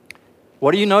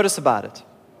 What do you notice about it?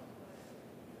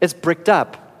 It's bricked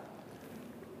up.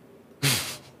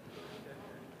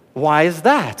 Why is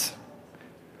that?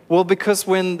 Well, because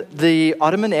when the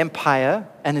Ottoman Empire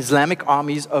and Islamic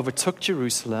armies overtook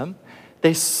Jerusalem,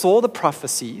 they saw the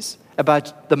prophecies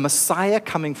about the Messiah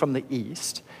coming from the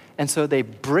east, and so they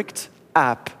bricked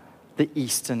up the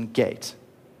eastern gate.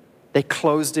 They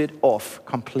closed it off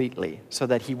completely so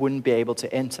that he wouldn't be able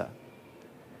to enter.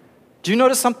 Do you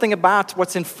notice something about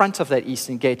what's in front of that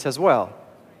eastern gate as well?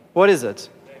 What is it?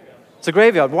 It's a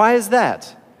graveyard. Why is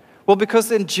that? Well,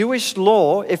 because in Jewish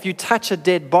law, if you touch a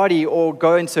dead body or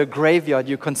go into a graveyard,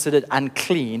 you're considered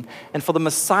unclean. And for the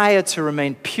Messiah to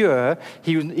remain pure,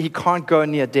 he can't go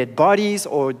near dead bodies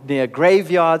or near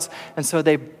graveyards. And so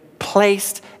they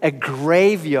placed a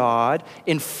graveyard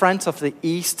in front of the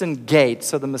eastern gate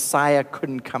so the Messiah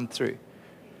couldn't come through.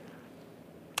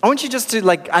 I want you just to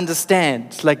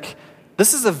understand,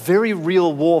 this is a very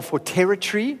real war for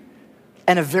territory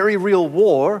and a very real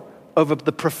war over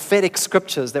the prophetic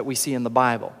scriptures that we see in the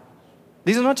Bible.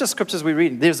 These are not just scriptures we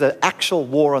read. There's an actual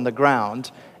war on the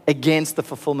ground against the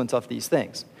fulfillment of these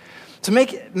things. To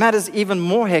make matters even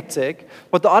more hectic,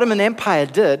 what the Ottoman Empire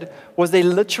did was they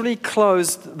literally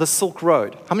closed the Silk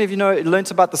Road. How many of you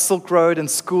learned about the Silk Road in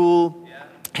school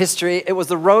history? It was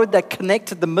the road that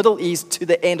connected the Middle East to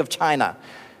the end of China.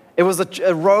 It was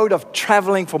a road of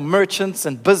traveling for merchants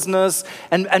and business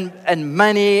and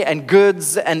money and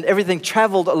goods and everything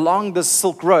traveled along the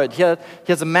Silk Road.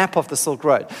 Here's a map of the Silk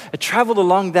Road. It traveled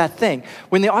along that thing.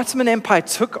 When the Ottoman Empire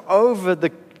took over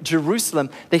Jerusalem,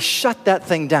 they shut that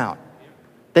thing down.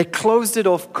 They closed it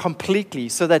off completely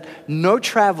so that no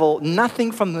travel,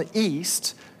 nothing from the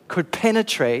east could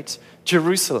penetrate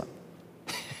Jerusalem.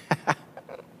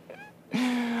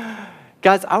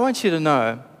 Guys, I want you to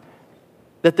know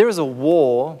that there is a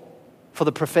war for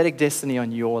the prophetic destiny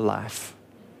on your life.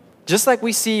 Just like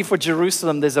we see for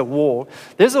Jerusalem, there's a war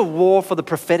for the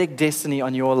prophetic destiny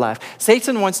on your life.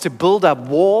 Satan wants to build up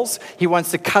walls. He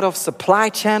wants to cut off supply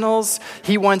channels.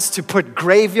 He wants to put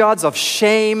graveyards of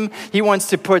shame. He wants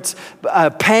to put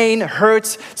pain,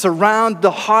 hurt, surround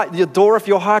the door of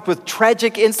your heart with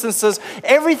tragic instances,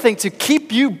 everything to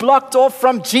keep you blocked off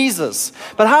from Jesus.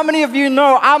 But how many of you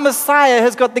know our Messiah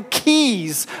has got the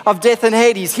keys of death and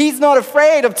Hades? He's not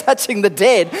afraid of touching the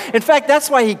dead. In fact, that's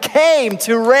why he came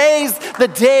to raise the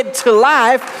dead to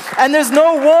life, and there's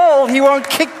no wall he won't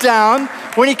kick down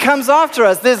when he comes after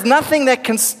us. There's nothing that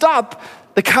can stop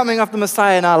the coming of the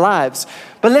Messiah in our lives.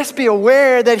 But let's be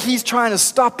aware that he's trying to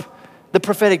stop the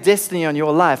prophetic destiny on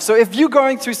your life. So if you're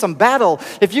going through some battle,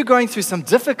 if you're going through some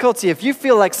difficulty, if you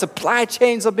feel like supply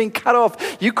chains are being cut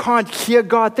off, you can't hear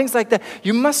God, things like that,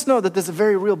 you must know that there's a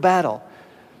very real battle.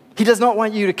 He does not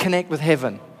want you to connect with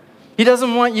heaven. He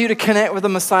doesn't want you to connect with the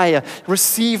Messiah,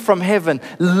 receive from heaven,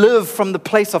 live from the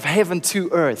place of heaven to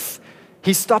earth.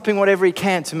 He's stopping whatever he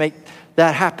can to make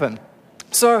that happen.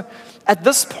 So at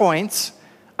this point,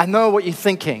 I know what you're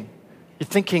thinking. You're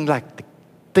thinking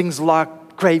things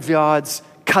like graveyards,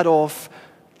 cut off,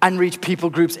 unreached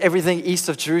people groups, everything east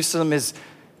of Jerusalem is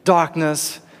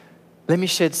darkness. Let me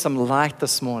shed some light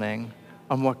this morning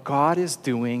on what God is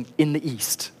doing in the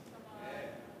east.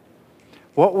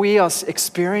 What we are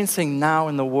experiencing now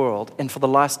in the world, and for the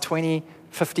last 20,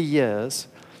 50 years,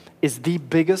 is the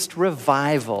biggest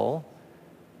revival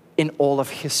in all of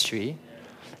history.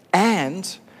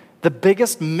 And the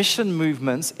biggest mission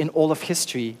movements in all of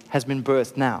history has been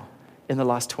birthed now in the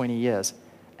last 20 years.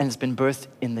 And it's been birthed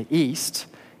in the east,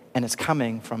 and it's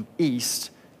coming from east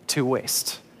to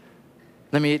west.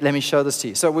 Let me show this to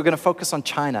you. So we're going to focus on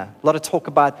China. A lot of talk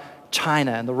about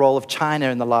China and the role of China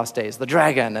in the last days, the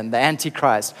dragon and the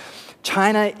Antichrist.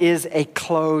 China is a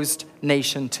closed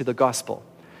nation to the gospel.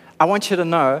 I want you to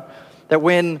know that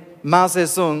when Mao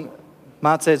Zedong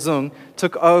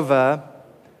took over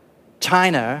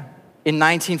China in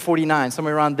 1949,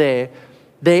 somewhere around there,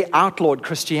 they outlawed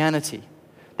Christianity.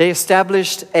 They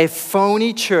established a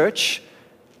phony church,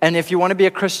 and if you want to be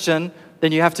a Christian,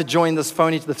 then you have to join this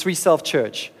phony, the Three Self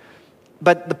Church.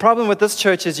 But the problem with this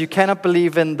church is you cannot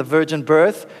believe in the virgin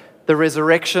birth, the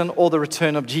resurrection, or the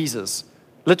return of Jesus.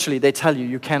 Literally, they tell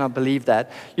you cannot believe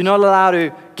that. You're not allowed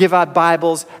to give out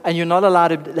Bibles, and you're not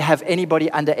allowed to have anybody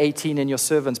under 18 in your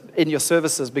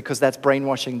services because that's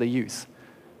brainwashing the youth.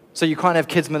 So you can't have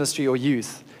kids ministry or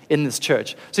youth in this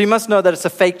church. So you must know that it's a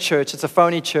fake church, it's a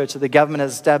phony church that the government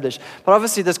has established. But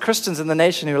obviously there's Christians in the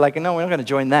nation who are like, no, we're not going to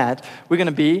join that. We're going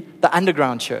to be the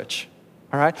underground church.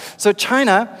 All right? So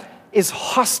China is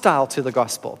hostile to the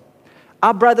gospel.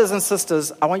 Our brothers and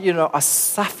sisters, I want you to know, are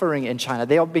suffering in China.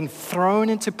 They are being thrown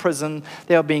into prison.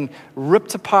 They are being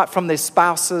ripped apart from their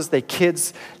spouses, their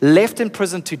kids, left in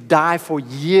prison to die for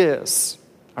years.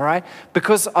 All right?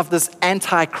 Because of this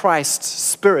antichrist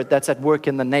spirit that's at work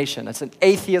in the nation. It's an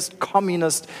atheist,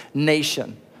 communist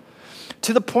nation.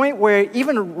 To the point where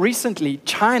even recently,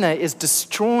 China is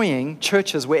destroying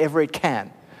churches wherever it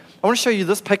can. I want to show you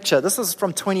this picture. This is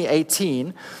from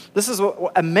 2018. This is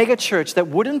a mega church that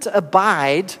wouldn't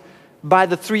abide by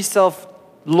the Three Self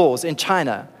laws in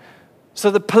China.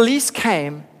 So the police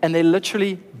came and they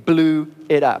literally blew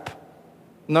it up.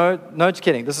 No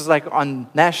kidding. This is like on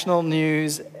national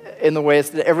news in the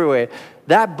West, everywhere.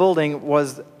 That building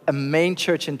was a main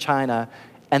church in China,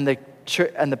 and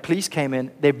the police came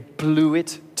in. They blew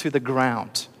it to the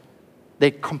ground.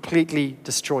 They completely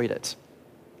destroyed it.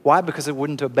 Why? Because it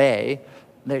wouldn't obey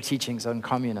their teachings on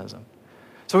communism.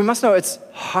 So we must know it's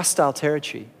hostile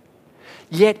territory.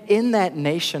 Yet in that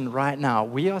nation right now,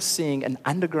 we are seeing an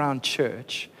underground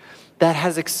church that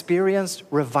has experienced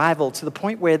revival to the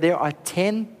point where there are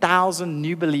 10,000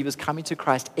 new believers coming to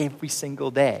Christ every single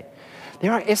day.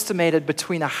 There are estimated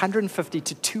between 150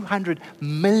 to 200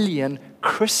 million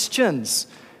Christians.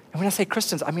 And when I say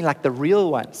Christians, I mean like the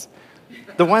real ones.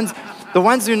 The ones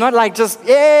who are not like just,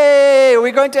 yay,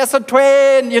 we're going to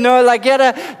SO20,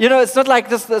 it's not like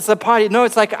this, it's a party. No,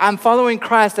 it's like I'm following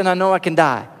Christ and I know I can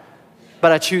die,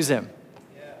 but I choose him.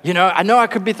 I know I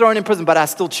could be thrown in prison, but I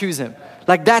still choose him.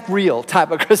 Like that real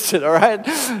type of Christian, all right?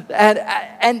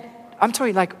 And I'm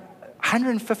talking like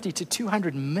 150 to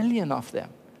 200 million of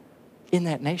them in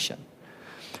that nation.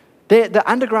 The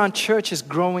underground church is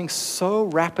growing so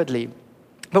rapidly.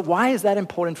 But why is that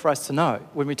important for us to know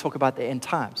when we talk about the end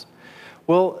times?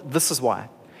 Well, this is why.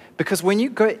 Because when you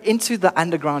go into the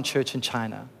underground church in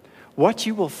China, what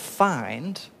you will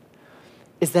find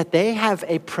is that they have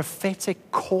a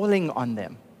prophetic calling on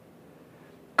them.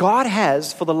 God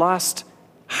has, for the last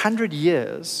 100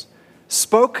 years,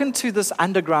 spoken to this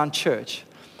underground church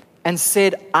and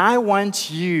said, I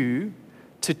want you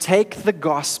to take the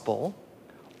gospel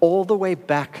all the way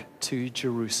back to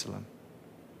Jerusalem.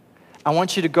 I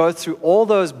want you to go through all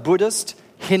those Buddhist,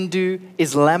 Hindu,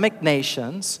 Islamic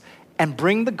nations and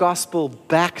bring the gospel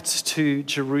back to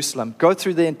Jerusalem. Go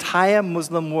through the entire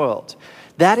Muslim world.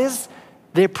 That is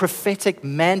their prophetic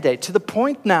mandate, to the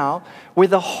point now where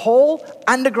the whole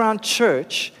underground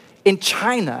church in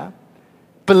China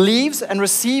believes and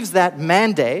receives that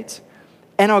mandate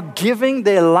and are giving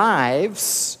their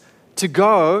lives to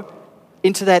go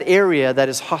into that area that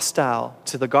is hostile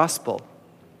to the gospel.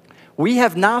 We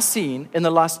have now seen in the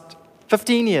last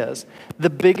 15 years the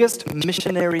biggest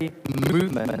missionary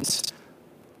movements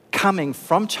coming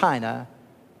from China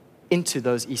into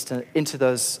those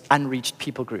unreached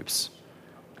people groups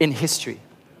in history.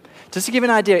 Just to give you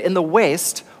an idea, in the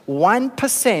West,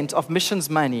 1% of missions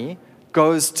money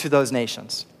goes to those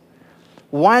nations.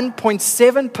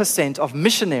 1.7% of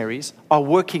missionaries are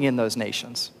working in those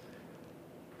nations.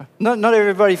 Not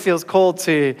everybody feels called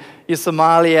to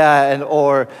Somalia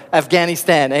or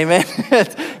Afghanistan, amen?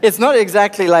 It's not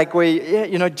exactly like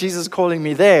Jesus calling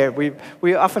me there.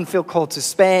 We often feel called to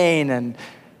Spain and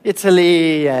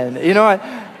Italy and,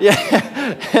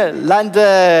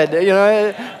 London,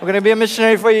 we're going to be a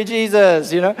missionary for you,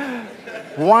 Jesus,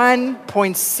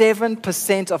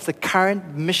 1.7% of the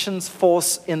current missions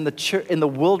force in the church, in the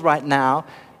world right now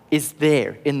is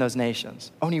there in those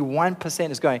nations. Only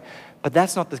 1% is going. But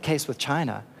that's not the case with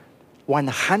China.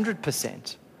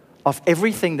 100% of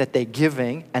everything that they're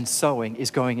giving and sowing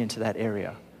is going into that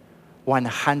area.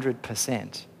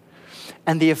 100%.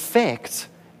 And the effect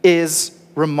is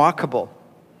remarkable.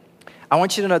 I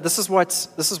want you to know this is what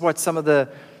some of the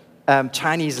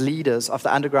Chinese leaders of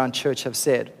the underground church have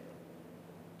said.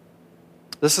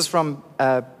 This is from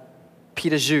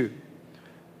Peter Zhu.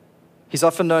 He's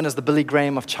often known as the Billy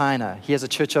Graham of China. He has a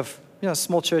church of, a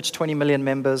small church, 20 million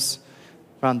members,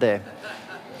 around there.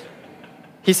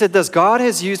 He said this: God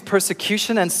has used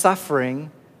persecution and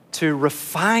suffering to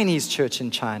refine his church in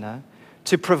China,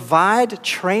 to provide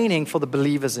training for the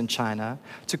believers in China,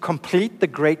 to complete the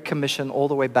Great Commission all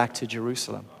the way back to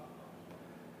Jerusalem.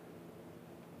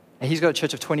 And he's got a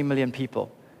church of 20 million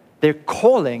people. Their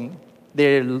calling,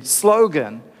 their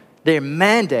slogan, their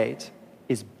mandate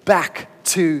is back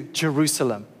to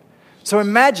Jerusalem. So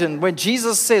imagine when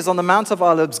Jesus says on the Mount of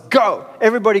Olives, go,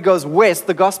 everybody goes west,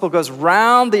 the gospel goes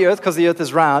round the earth because the earth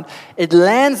is round. It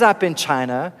lands up in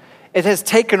China. It has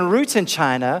taken root in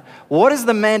China. What is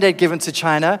the mandate given to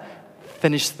China?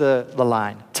 Finish the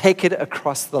line. Take it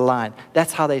across the line.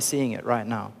 That's how they're seeing it right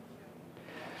now.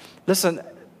 Listen,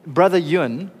 Brother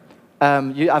Yun,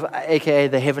 aka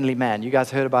the Heavenly Man, you guys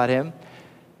heard about him?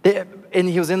 And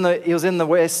he was in the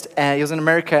West, he was in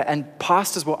America, and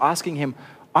pastors were asking him,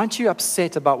 aren't you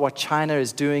upset about what China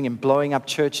is doing and blowing up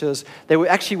churches? They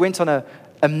actually went on a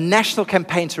national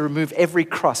campaign to remove every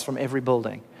cross from every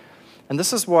building. And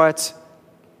this is what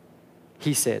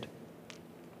he said.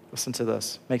 Listen to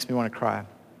this. Makes me want to cry.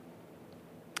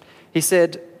 He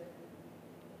said,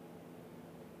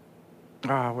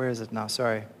 where is it now?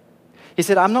 Sorry. He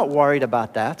said, I'm not worried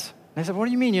about that. And I said, what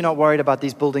do you mean you're not worried about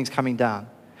these buildings coming down?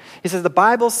 He says, the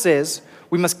Bible says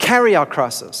we must carry our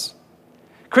crosses.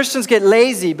 Christians get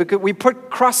lazy because we put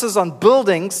crosses on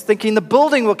buildings thinking the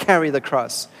building will carry the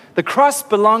cross. The cross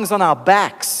belongs on our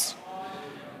backs.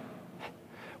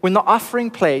 When the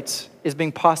offering plate is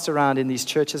being passed around in these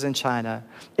churches in China,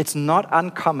 it's not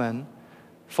uncommon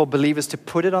for believers to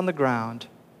put it on the ground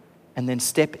and then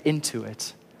step into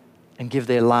it and give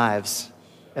their lives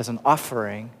as an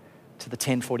offering to the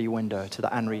 1040 window, to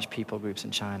the unreached people groups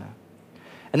in China.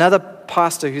 Another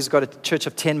pastor who's got a church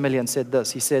of 10 million said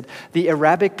this. He said, the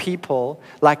Arabic people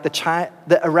like the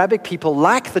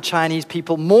Chinese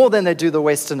people more than they do the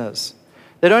Westerners.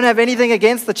 They don't have anything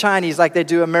against the Chinese like they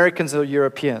do Americans or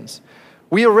Europeans.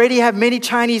 We already have many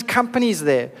Chinese companies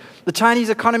there. The Chinese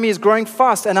economy is growing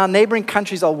fast, and our neighboring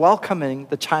countries are welcoming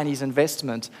the Chinese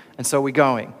investment, and so we're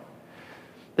going.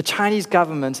 The Chinese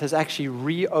government has actually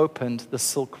reopened the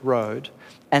Silk Road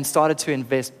and started to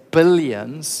invest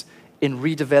billions in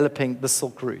redeveloping the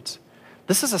Silk Route.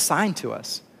 This is a sign to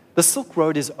us. The Silk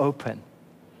Road is open.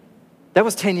 That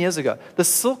was 10 years ago. The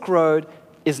Silk Road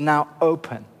is now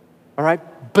open. All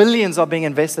right? Billions are being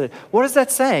invested. What is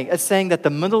that saying? It's saying that the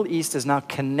Middle East is now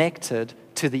connected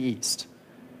to the East.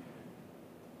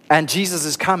 And Jesus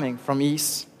is coming from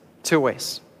East to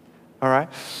West. All right?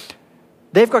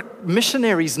 They've got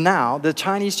missionaries now. The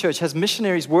Chinese church has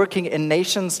missionaries working in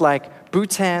nations like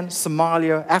Bhutan,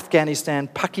 Somalia, Afghanistan,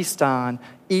 Pakistan,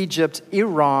 Egypt,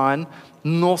 Iran,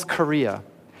 North Korea.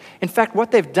 In fact,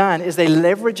 what they've done is they're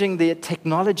leveraging the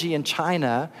technology in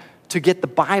China to get the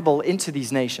Bible into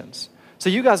these nations. So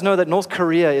you guys know that North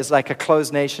Korea is like a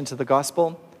closed nation to the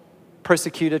gospel,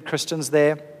 persecuted Christians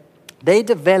there. They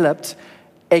developed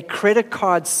a credit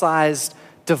card-sized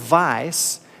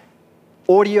device,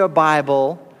 audio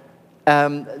Bible,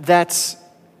 that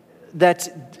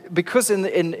because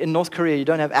in North Korea you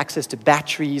don't have access to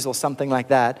batteries or something like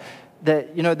that,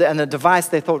 and the device,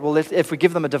 they thought, well, if we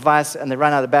give them a device and they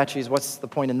run out of batteries, what's the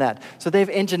point in that? So they've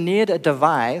engineered a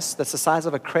device that's the size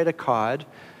of a credit card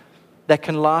that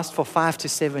can last for 5 to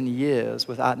 7 years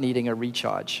without needing a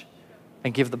recharge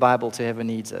and give the Bible to whoever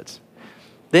needs it.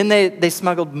 Then they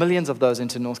smuggled millions of those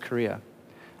into North Korea.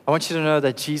 I want you to know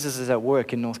that Jesus is at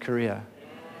work in North Korea.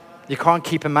 You can't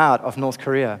keep him out of North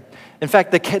Korea. In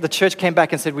fact, the church came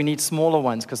back and said, we need smaller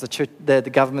ones because the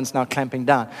government's now clamping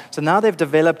down. So now they've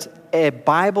developed a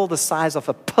Bible the size of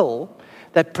a pill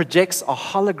that projects a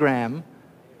hologram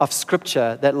of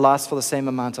Scripture that lasts for the same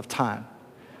amount of time.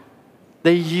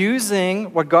 They're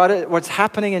using what's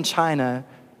happening in China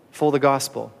for the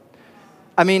gospel.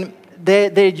 I mean,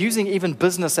 they're using even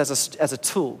business as a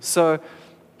tool. So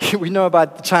we know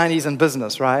about the Chinese and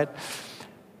business, right?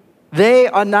 They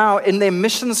are now in their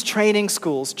missions training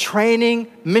schools, training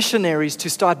missionaries to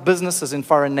start businesses in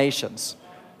foreign nations.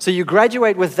 So you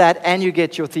graduate with that and you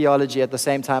get your theology at the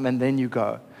same time, and then you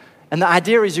go. And the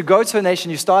idea is you go to a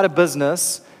nation, you start a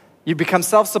business, you become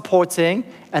self-supporting,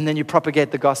 and then you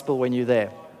propagate the gospel when you're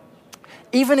there.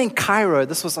 Even in Cairo, I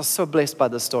was so blessed by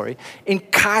this story. In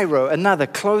Cairo, another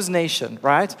closed nation,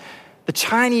 right? The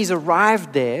Chinese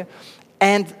arrived there,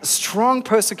 and strong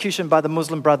persecution by the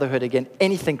Muslim Brotherhood against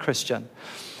anything Christian.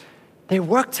 They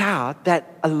worked out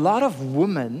that a lot of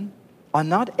women are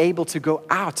not able to go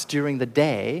out during the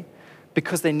day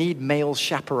because they need male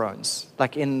chaperones.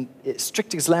 Like in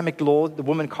strict Islamic law, the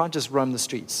woman can't just roam the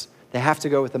streets. They have to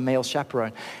go with a male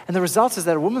chaperone. And the result is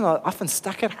that women are often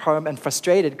stuck at home and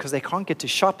frustrated because they can't get to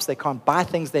shops, they can't buy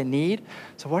things they need.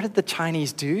 So what did the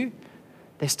Chinese do?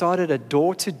 They started a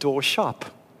door-to-door shop,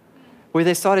 where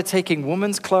they started taking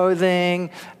women's clothing,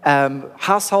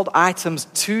 household items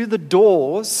to the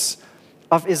doors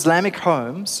of Islamic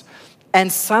homes and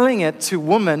selling it to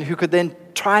women who could then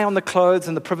try on the clothes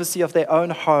in the privacy of their own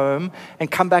home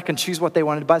and come back and choose what they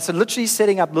wanted to buy. So literally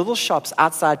setting up little shops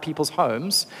outside people's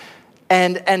homes.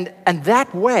 And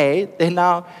that way, they're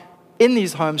now in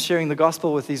these homes sharing the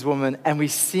gospel with these women, and we're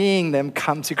seeing them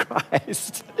come to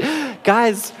Christ.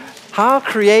 Guys, how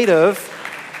creative,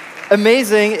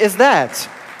 amazing is that?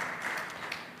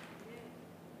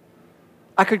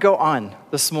 I could go on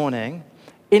this morning.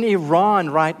 In Iran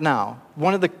right now,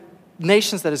 one of the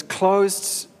nations that is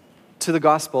closed to the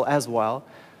gospel as well,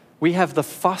 we have the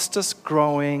fastest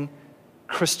growing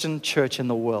Christian church in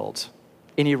the world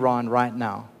in Iran right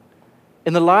now.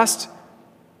 In the last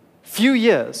few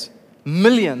years,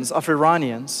 millions of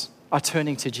Iranians are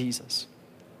turning to Jesus.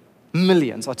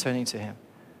 Millions are turning to him.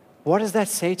 What does that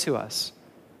say to us?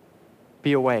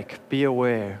 Be awake, be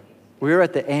aware. We're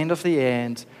at the end of the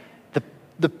end.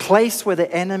 The place where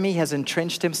the enemy has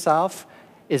entrenched himself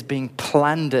is being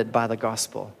plundered by the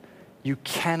gospel. You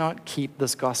cannot keep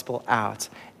this gospel out,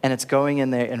 and it's going in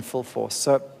there in full force.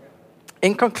 So,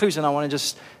 in conclusion, I want to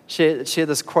just share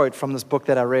this quote from this book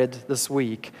that I read this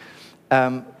week.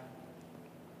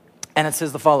 And it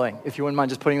says the following, if you wouldn't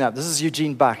mind just putting that up. This is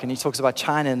Eugene Buck, and he talks about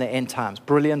China in the end times.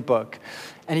 Brilliant book.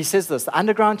 And he says this: the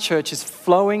underground church is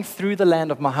flowing through the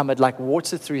land of Muhammad like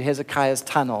water through Hezekiah's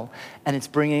tunnel, and it's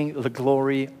bringing the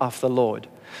glory of the Lord.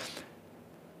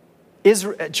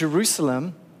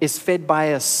 Jerusalem is fed by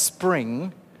a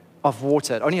spring of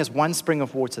water. It only has one spring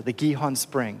of water, the Gihon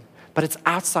spring, but it's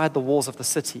outside the walls of the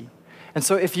city. And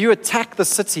so if you attack the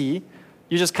city,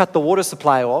 you just cut the water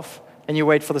supply off and you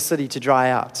wait for the city to dry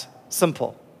out.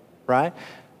 Simple, right?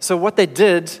 So what they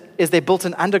did is they built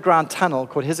an underground tunnel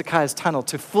called Hezekiah's tunnel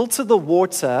to filter the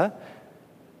water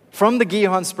from the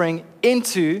Gihon spring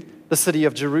into the city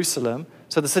of Jerusalem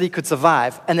so the city could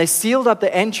survive. And they sealed up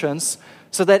the entrance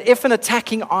so that if an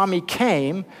attacking army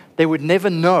came, they would never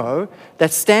know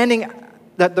that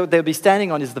they'll be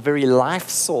standing on is the very life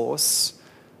source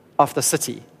of the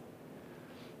city.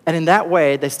 And in that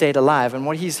way, they stayed alive. And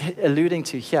what he's alluding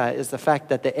to here is the fact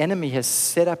that the enemy has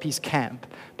set up his camp,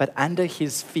 but under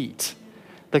his feet,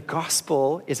 the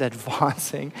gospel is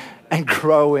advancing and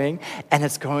growing, and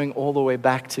it's going all the way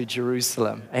back to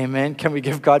Jerusalem. Amen. Can we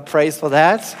give God praise for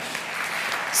that?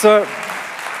 So,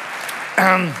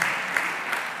 I'm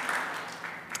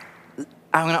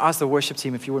going to ask the worship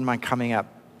team if you wouldn't mind coming up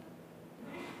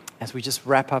as we just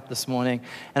wrap up this morning.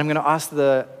 And I'm going to ask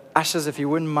the ushers if you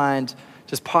wouldn't mind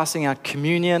just passing out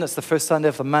communion. It's the first Sunday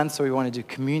of the month, so we want to do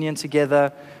communion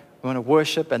together. We want to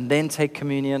worship and then take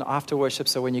communion after worship.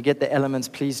 So when you get the elements,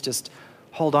 please just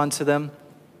hold on to them.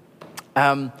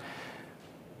 But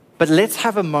let's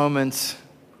have a moment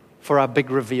for our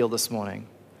big reveal this morning.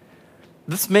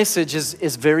 This message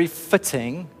is very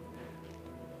fitting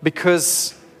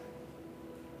because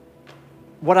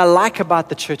what I like about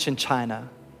the church in China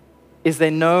is they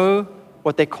know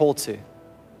what they're called to.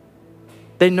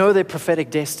 They know their prophetic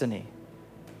destiny.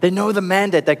 They know the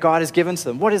mandate that God has given to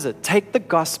them. What is it? Take the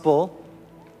gospel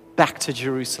back to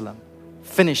Jerusalem.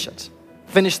 Finish it.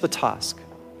 Finish the task.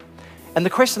 And the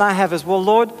question I have is, well,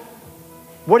 Lord,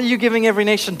 what are you giving Every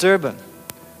Nation Durban?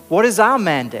 What is our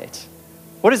mandate?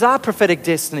 What is our prophetic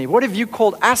destiny? What have you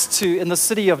called us to in the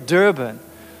city of Durban?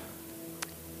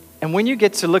 And when you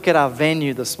get to look at our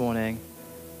venue this morning,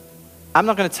 I'm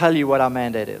not going to tell you what our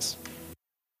mandate is.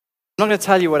 I'm not going to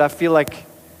tell you what I feel like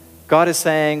God is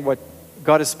saying, what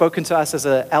God has spoken to us as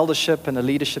an eldership and a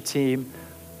leadership team.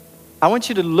 I want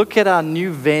you to look at our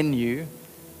new venue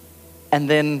and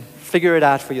then figure it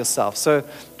out for yourself. So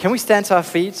can we stand to our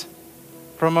feet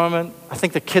for a moment? I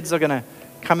think the kids are going to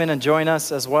come in and join us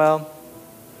as well.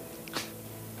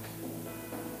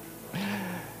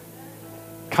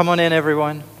 Come on in,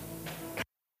 everyone.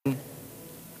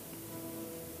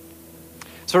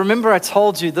 So remember I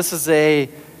told you this is a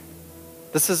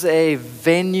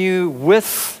venue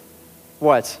with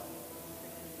what?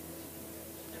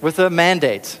 With a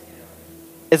mandate.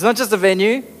 It's not just a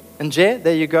venue. And Jay,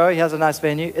 there you go. He has a nice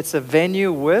venue. It's a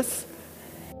venue with...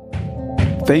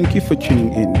 Thank you for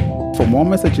tuning in. For more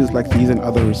messages like these and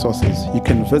other resources, you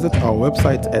can visit our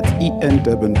website at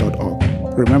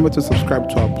endurban.org. Remember to subscribe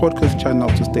to our podcast channel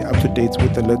to stay up to date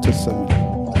with the latest sermon.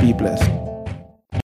 Be blessed.